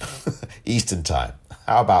 a.m. Eastern time.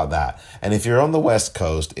 How about that? And if you're on the West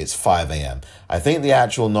Coast, it's 5 a.m. I think the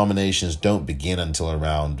actual nominations don't begin until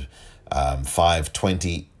around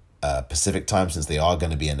 5:20 Pacific time, since they are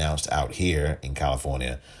going to be announced out here in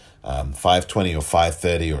California. 5:20 or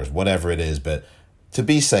 5:30 or whatever it is. But to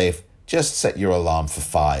be safe, just set your alarm for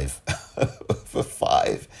 5 for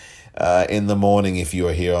 5 in the morning if you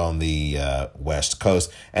are here on the West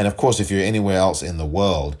Coast. And of course, if you're anywhere else in the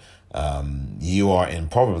world, you are in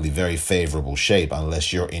probably very favorable shape,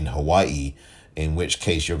 unless you're in Hawaii in which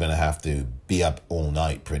case you're going to have to be up all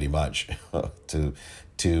night pretty much to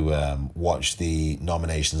watch the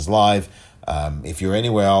nominations live. If you're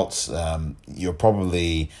anywhere else, you're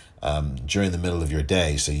probably during the middle of your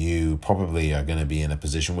day, so you probably are going to be in a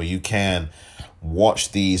position where you can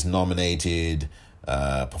watch these nominated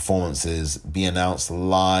performances be announced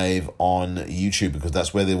live on YouTube, because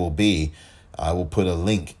that's where they will be. I will put a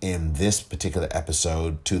link in this particular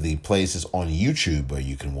episode to the places on YouTube where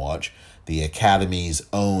you can watch the Academy's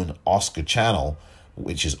own Oscar channel,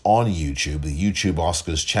 which is on YouTube. The YouTube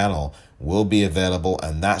Oscars channel will be available,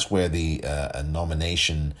 and that's where the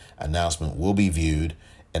nomination announcement will be viewed,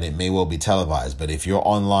 and it may well be televised. But if you're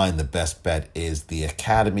online, the best bet is the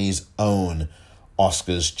Academy's own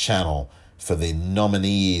Oscars channel for the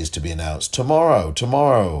nominees to be announced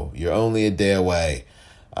tomorrow. You're only a day away.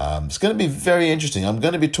 It's going to be very interesting. I'm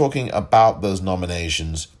going to be talking about those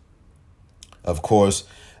nominations, of course,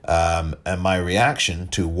 and my reaction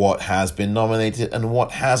to what has been nominated and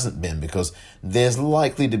what hasn't been, because there's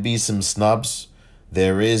likely to be some snubs.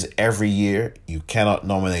 There is every year. You cannot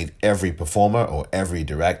nominate every performer or every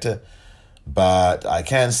director. But I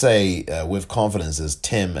can say with confidence, as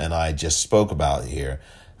Tim and I just spoke about here,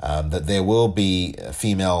 that there will be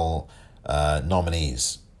female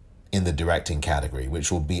nominees in the directing category,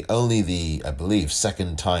 which will be only the, I believe,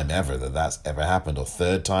 second time ever that's ever happened, or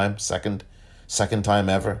third time, second time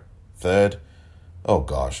ever, third. Oh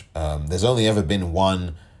gosh, there's only ever been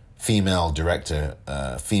one female director,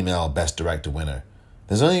 female Best Director winner.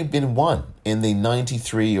 There's only been one in the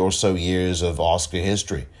 93 or so years of Oscar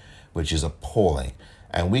history, which is appalling.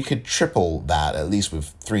 And we could triple that, at least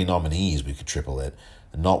with 3 nominees. We could triple it,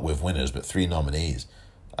 not with winners, but 3 nominees.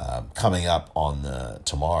 Coming up on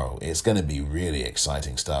tomorrow. It's going to be really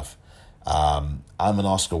exciting stuff. I'm an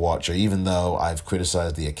Oscar watcher, even though I've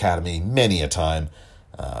criticized the Academy many a time,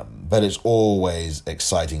 but it's always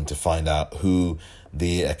exciting to find out who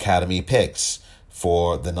the Academy picks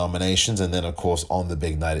for the nominations, and then of course on the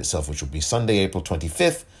big night itself, which will be Sunday, April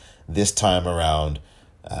 25th this time around.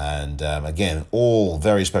 And again, all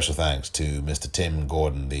very special thanks to Mr. Tim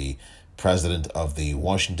Gordon, the president of the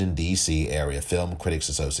Washington, D.C. Area Film Critics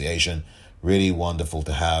Association. Really wonderful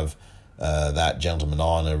to have that gentleman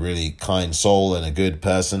on, a really kind soul and a good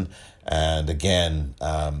person. And again,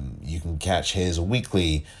 you can catch his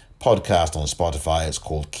weekly podcast on Spotify. It's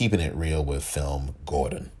called Keeping It Real with Film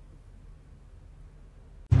Gordon.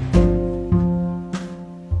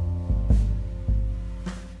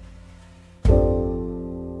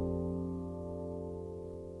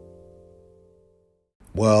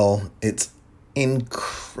 Well, it's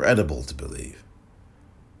incredible to believe.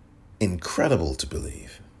 Incredible to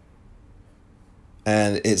believe.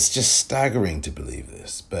 And it's just staggering to believe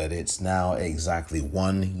this, but it's now exactly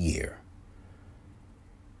 1 year.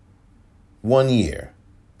 1 year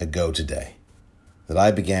ago today that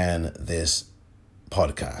I began this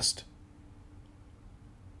podcast.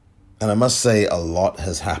 And I must say a lot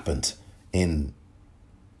has happened in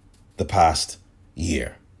the past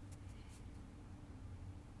year.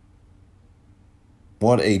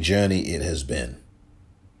 What a journey it has been.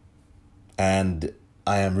 And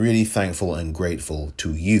I am really thankful and grateful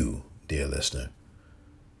to you, dear listener,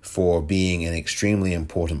 for being an extremely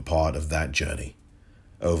important part of that journey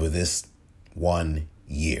over this 1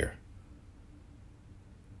 year.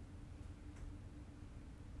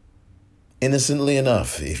 Innocently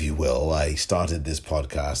enough, if you will, I started this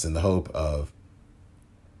podcast in the hope of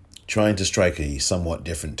trying to strike a somewhat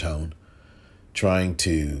different tone, trying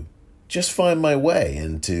to just find my way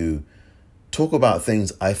and to talk about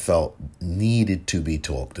things I felt needed to be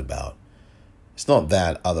talked about. It's not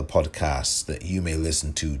that other podcasts that you may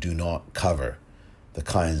listen to do not cover the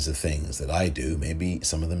kinds of things that I do. Maybe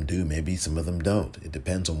some of them do, maybe some of them don't. It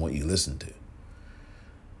depends on what you listen to.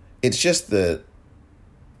 It's just that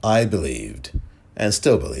I believed and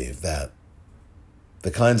still believe that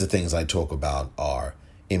the kinds of things I talk about are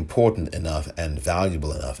important enough and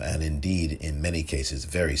valuable enough, and indeed in many cases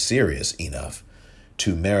very serious enough,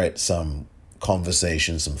 to merit some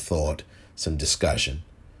conversation, some thought, some discussion,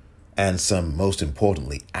 and some, most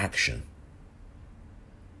importantly, action.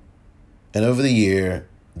 And over the year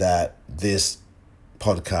that this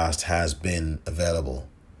podcast has been available,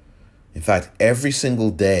 in fact, every single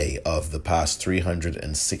day of the past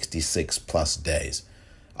 366 plus days,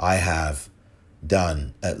 I have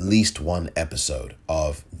done at least one episode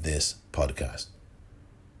of this podcast.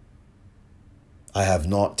 I have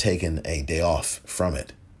not taken a day off from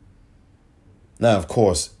it. Now, of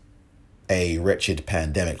course, a wretched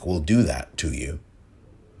pandemic will do that to you.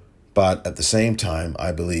 But at the same time,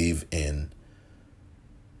 I believe in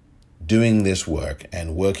doing this work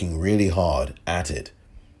and working really hard at it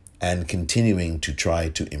and continuing to try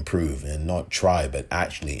to improve, and not try, but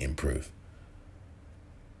actually improve.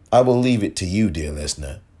 I will leave it to you, dear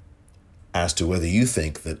listener, as to whether you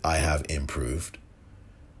think that I have improved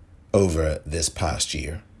over this past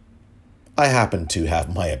year. I happen to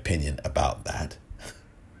have my opinion about that.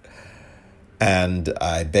 And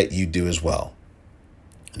I bet you do as well.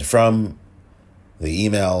 And from the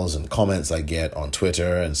emails and comments I get on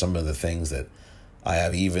Twitter and some of the things that I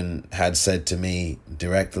have even had said to me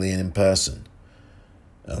directly and in person,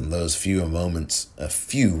 on those few moments, a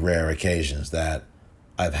few rare occasions that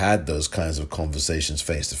I've had those kinds of conversations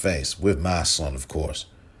face to face, with masks on, of course,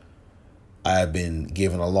 I have been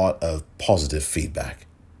given a lot of positive feedback.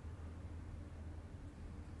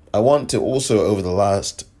 I want to also, over the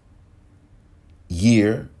last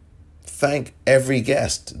year, thank every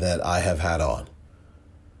guest that I have had on.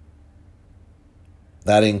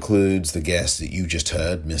 That includes the guest that you just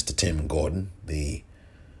heard, Mr. Tim Gordon, the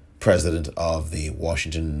president of the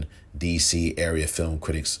Washington, D.C. Area Film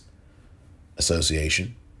Critics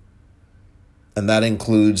Association. And that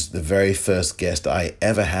includes the very first guest I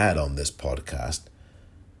ever had on this podcast.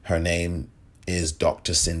 Her name is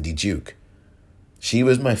Dr. Cindy Duke. She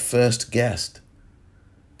was my first guest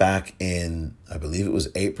back in, I believe it was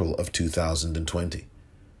April of 2020.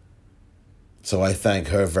 So I thank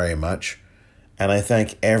her very much. And I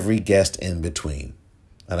thank every guest in between.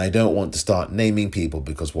 And I don't want to start naming people,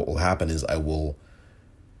 because what will happen is I will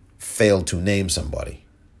fail to name somebody.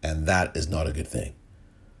 And that is not a good thing.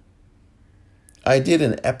 I did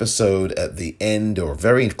an episode at the end, or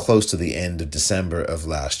very close to the end, of December of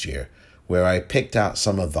last year, where I picked out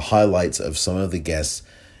some of the highlights of some of the guests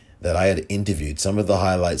that I had interviewed, some of the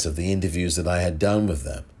highlights of the interviews that I had done with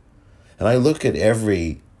them. And I look at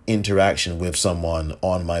every interaction with someone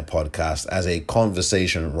on my podcast as a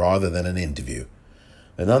conversation rather than an interview.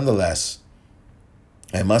 But nonetheless,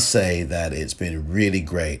 I must say that it's been really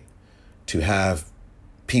great to have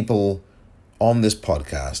people on this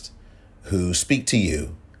podcast who speak to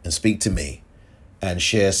you and speak to me and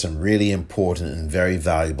share some really important and very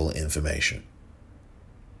valuable information.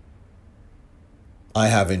 I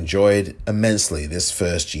have enjoyed immensely this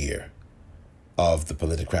first year of the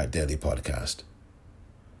Politicrat Daily Podcast.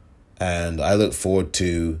 And I look forward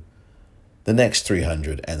to the next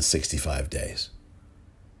 365 days.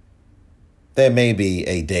 There may be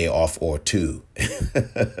a day off or two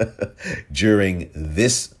during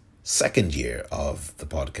this second year of the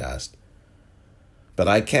podcast. But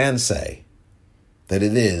I can say that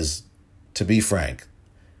it is, to be frank,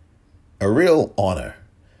 a real honor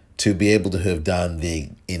to be able to have done the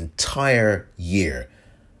entire year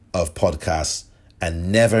of podcasts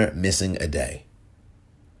and never missing a day.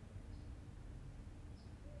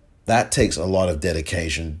 That takes a lot of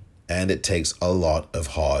dedication, and it takes a lot of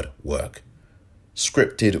hard work,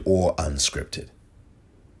 scripted or unscripted.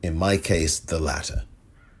 In my case, the latter.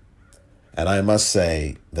 And I must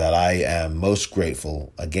say that I am most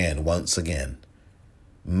grateful, once again,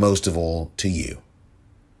 most of all to you,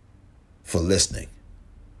 for listening,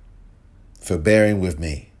 for bearing with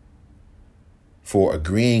me, for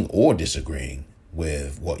agreeing or disagreeing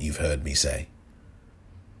with what you've heard me say,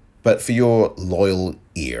 but for your loyal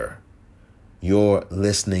ear, your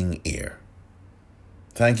listening ear.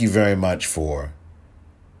 Thank you very much for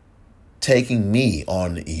taking me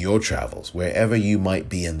on your travels, wherever you might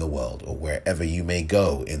be in the world, or wherever you may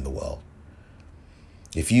go in the world.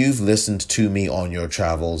 If you've listened to me on your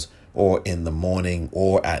travels, or in the morning,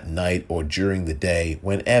 or at night, or during the day,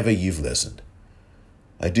 whenever you've listened,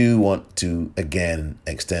 I do want to again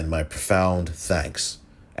extend my profound thanks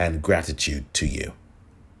and gratitude to you.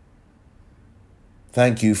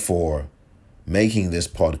 Thank you for making this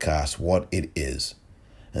podcast what it is.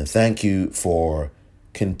 And thank you for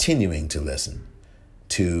continuing to listen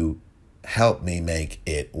to help me make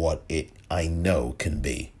it what I know can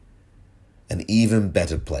be. An even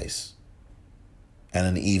better place and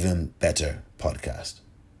an even better podcast.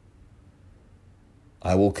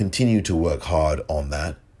 I will continue to work hard on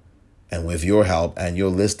that, and with your help and your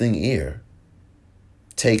listening ear,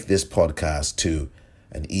 take this podcast to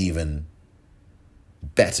an even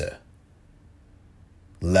better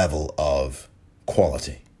level of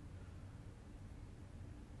quality.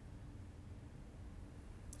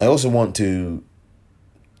 I also want to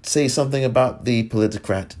say something about the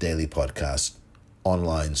Politicrat Daily Podcast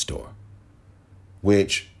online store,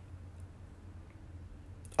 which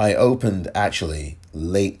I opened actually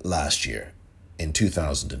late last year in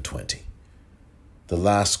 2020, the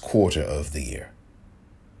last quarter of the year.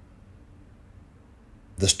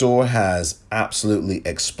 The store has absolutely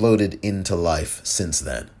exploded into life since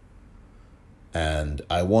then. And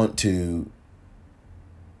I want to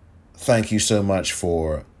thank you so much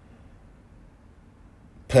for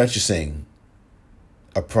purchasing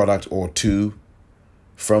a product or two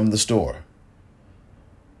from the store.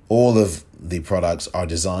 All of the products are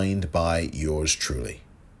designed by yours truly.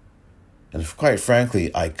 And quite frankly,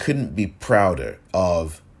 I couldn't be prouder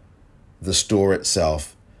of the store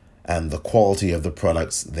itself and the quality of the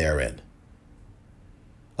products therein.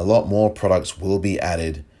 A lot more products will be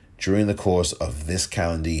added during the course of this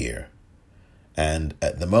calendar year. And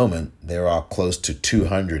at the moment, there are close to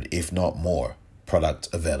 200, if not more, products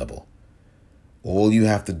available. All you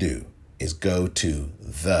have to do is go to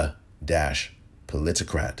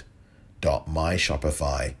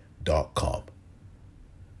the-politicrat.myshopify.com.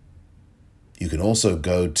 You can also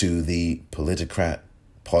go to the Politicrat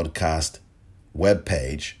podcast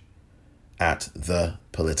webpage at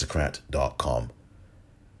thepoliticrat.com.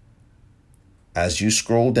 As you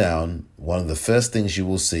scroll down, one of the first things you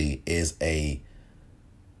will see is a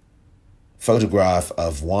photograph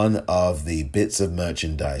of one of the bits of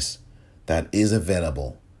merchandise that is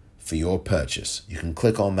available for your purchase. You can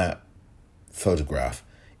click on that photograph.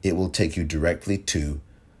 It will take you directly to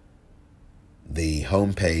the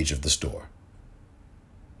homepage of the store.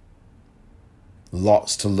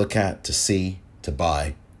 Lots to look at, to see, to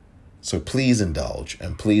buy. So please indulge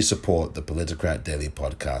and please support the Politicrat Daily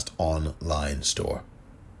Podcast online store.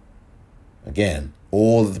 Again,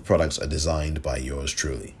 all of the products are designed by yours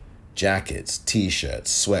truly. Jackets,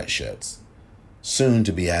 t-shirts, sweatshirts, soon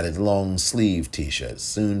to be added long sleeve t-shirts,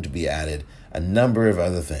 soon to be added a number of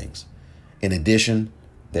other things. In addition,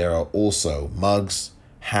 there are also mugs,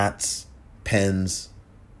 hats, pens,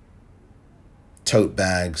 tote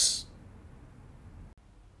bags.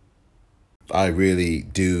 I really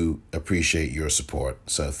do appreciate your support,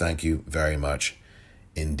 so thank you very much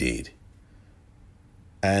indeed.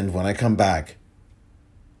 And when I come back,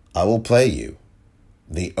 I will play you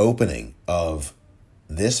the opening of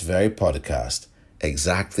this very podcast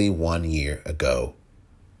exactly 1 year ago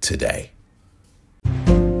today.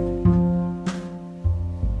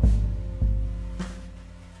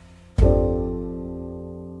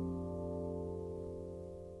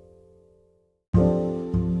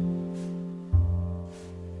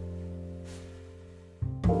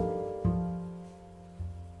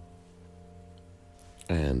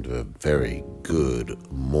 And a very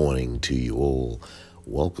good morning to you all.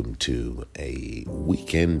 Welcome to a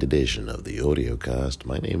weekend edition of the Audiocast.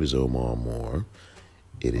 My name is Omar Moore.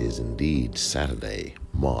 It is indeed Saturday,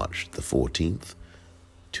 March the 14th,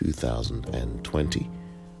 2020.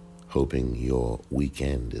 Hoping your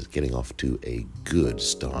weekend is getting off to a good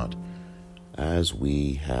start as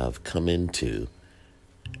we have come into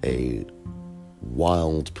a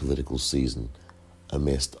wild political season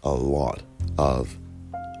amidst a lot of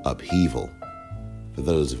upheaval. For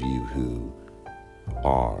those of you who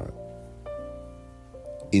are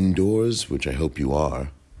indoors, which I hope you are,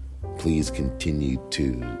 please continue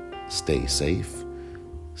to stay safe,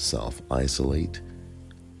 self-isolate,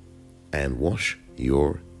 and wash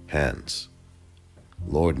your hands.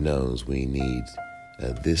 Lord knows we need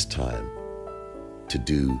at this time to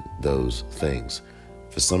do those things.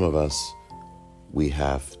 For some of us, we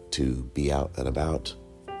have to be out and about.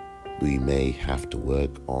 We may have to work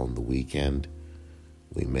on the weekend.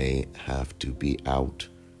 We may have to be out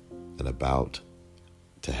and about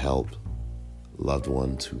to help loved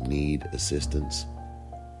ones who need assistance.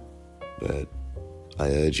 But I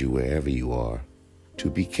urge you, wherever you are, to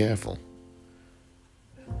be careful.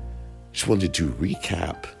 Just wanted to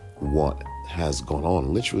recap what has gone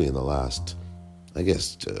on literally in the last, 10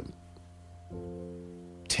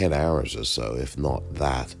 hours or so, if not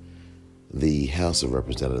that. The House of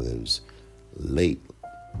Representatives late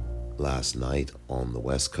last night on the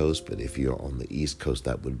West Coast, but if you're on the East Coast,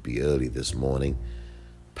 that would be early this morning,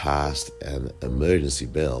 passed an emergency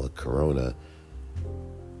bill, a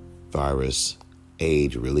coronavirus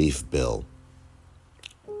aid relief bill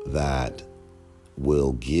that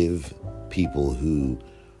will give people who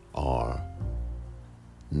are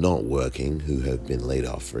not working, who have been laid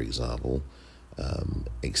off, for example,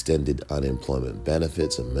 extended unemployment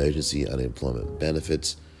benefits, emergency unemployment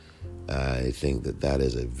benefits. I think that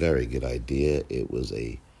is a very good idea. It was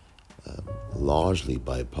a largely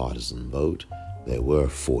bipartisan vote. There were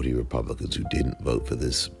 40 Republicans who didn't vote for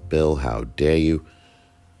this bill. How dare you?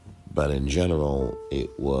 But in general,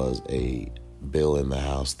 it was a bill in the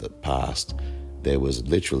House that passed. There was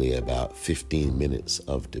literally about 15 minutes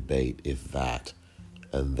of debate, if that,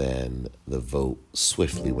 and then the vote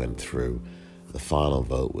swiftly went through. The final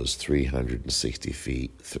vote was 360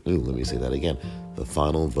 feet. Let me say that again. The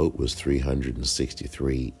final vote was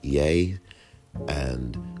 363 yay,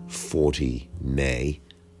 140 nay,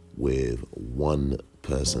 with one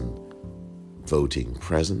person voting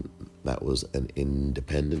present. That was an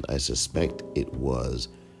independent. I suspect it was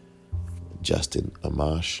Justin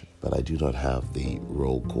Amash, but I do not have the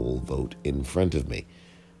roll call vote in front of me.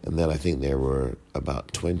 And then I think there were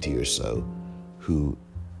about 20 or so who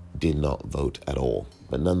did not vote at all.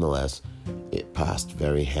 But nonetheless, it passed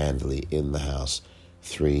very handily in the House,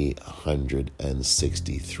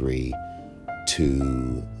 363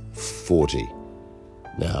 to 40.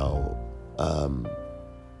 Now,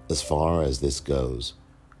 as far as this goes,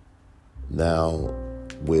 now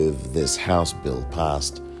with this House bill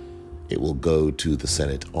passed, it will go to the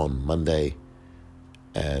Senate on Monday,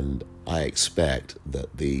 and I expect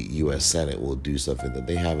that the U.S. Senate will do something that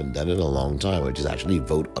they haven't done in a long time, which is actually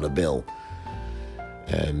vote on a bill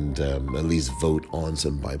and at least vote on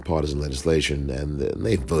some bipartisan legislation. And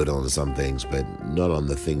they vote on some things, but not on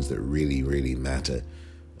the things that really, really matter,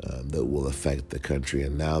 that will affect the country.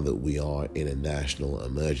 And now that we are in a national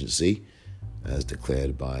emergency, as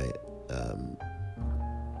declared by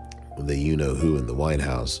the you-know-who in the White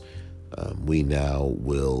House, we now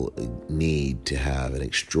will need to have an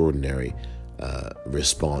extraordinary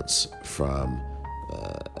response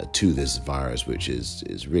to this virus, which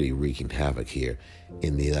is really wreaking havoc here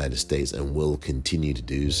in the United States and will continue to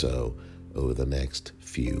do so over the next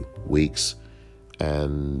few weeks.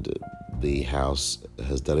 And the House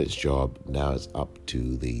has done its job. Now it's up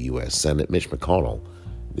to the U.S. Senate. Mitch McConnell,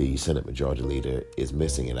 the Senate Majority Leader, is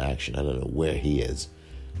missing in action. I don't know where he is,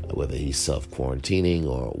 whether he's self-quarantining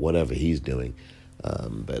or whatever he's doing,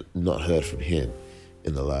 but not heard from him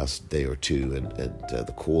in the last day or two. And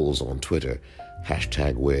the calls on Twitter,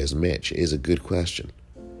 #Where's Mitch, is a good question.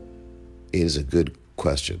 It is a good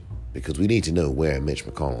question because we need to know where Mitch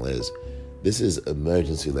McConnell is. This is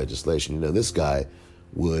emergency legislation. You know, this guy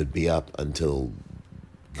would be up until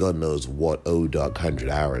God knows what 100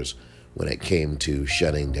 hours when it came to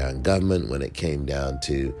shutting down government, when it came down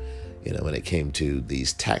to, when it came to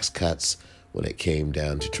these tax cuts, when it came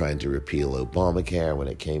down to trying to repeal Obamacare, when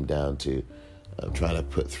it came down to trying to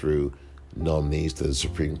put through nominees to the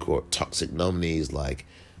Supreme Court, toxic nominees like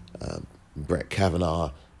Brett Kavanaugh,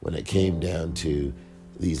 when it came down to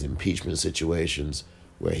these impeachment situations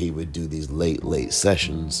where he would do these late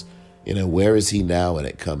sessions. Where is he now when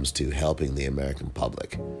it comes to helping the American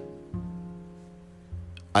public?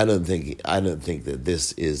 I don't think that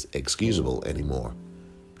this is excusable anymore.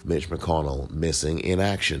 Mitch McConnell missing in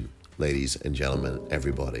action, ladies and gentlemen,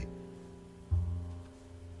 everybody.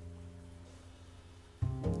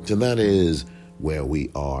 So that is where we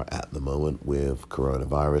are at the moment with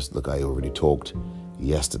coronavirus. Look, I already talked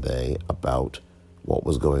yesterday about what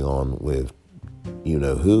was going on with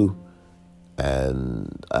you-know-who,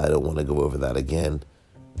 and I don't want to go over that again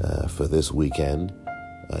for this weekend.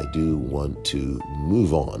 I do want to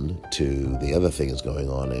move on to the other things going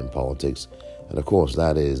on in politics, and of course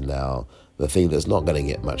that is now the thing that's not going to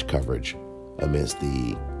get much coverage amidst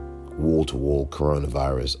the wall-to-wall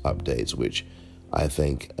coronavirus updates, which I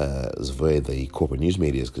think, as far as the corporate news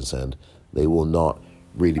media is concerned, they will not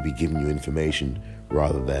really be giving you information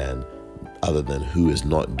other than who is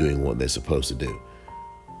not doing what they're supposed to do.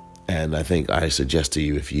 And I think I suggest to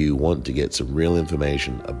you, if you want to get some real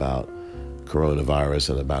information about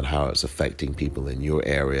coronavirus and about how it's affecting people in your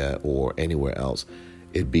area or anywhere else,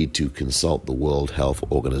 it'd be to consult the World Health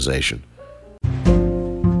Organization.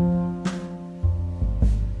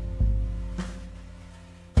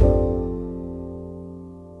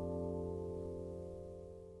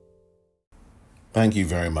 Thank you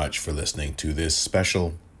very much for listening to this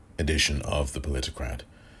special edition of the Politicrat.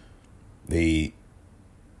 The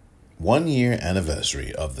 1-year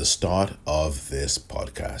anniversary of the start of this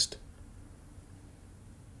podcast.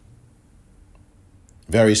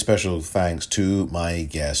 Very special thanks to my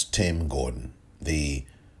guest, Tim Gordon, the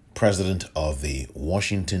president of the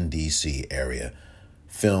Washington, D.C. area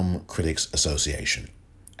Film Critics Association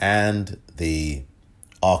and the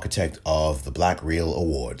architect of the Black Reel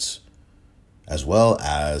Awards, as well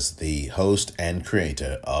as the host and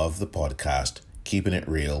creator of the podcast, Keeping It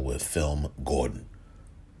Real with Film Gordon.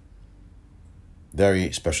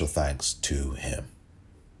 Very special thanks to him.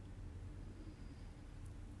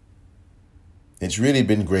 It's really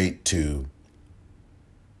been great to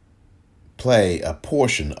play a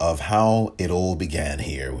portion of how it all began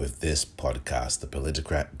here with this podcast, the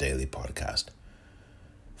Politicrat Daily Podcast.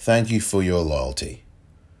 Thank you for your loyalty.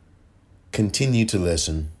 Continue to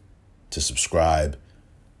listen, to subscribe,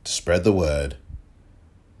 to spread the word,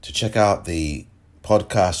 to check out the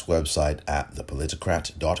podcast website at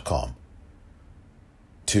thepoliticrat.com,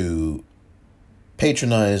 to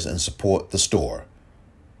patronize and support the store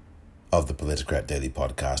of the Politicrat Daily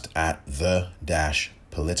Podcast at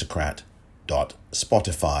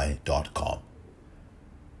the-politicrat.spotify.com.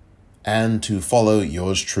 And to follow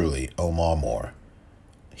yours truly, Omar Moore,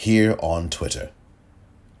 here on Twitter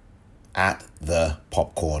at the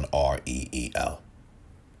Popcorn REEL.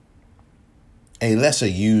 A lesser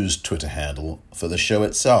used Twitter handle for the show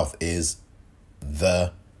itself is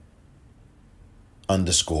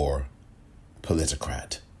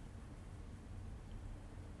the_Politicrat.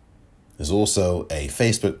 There's also a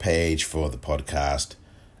Facebook page for the podcast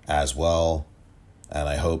as well, and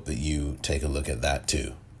I hope that you take a look at that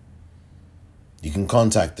too. You can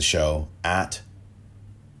contact the show at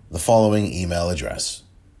the following email address: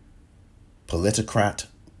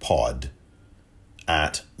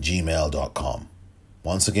 politicratpod@gmail.com.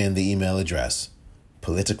 Once again, the email address,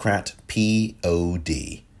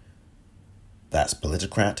 politicratpod. That's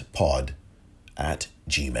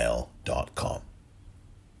politicratpod@gmail.com.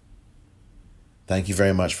 Thank you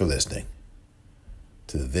very much for listening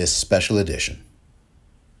to this special edition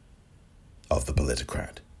of the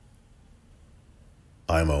Politicrat.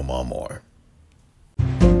 I'm Omar Moore.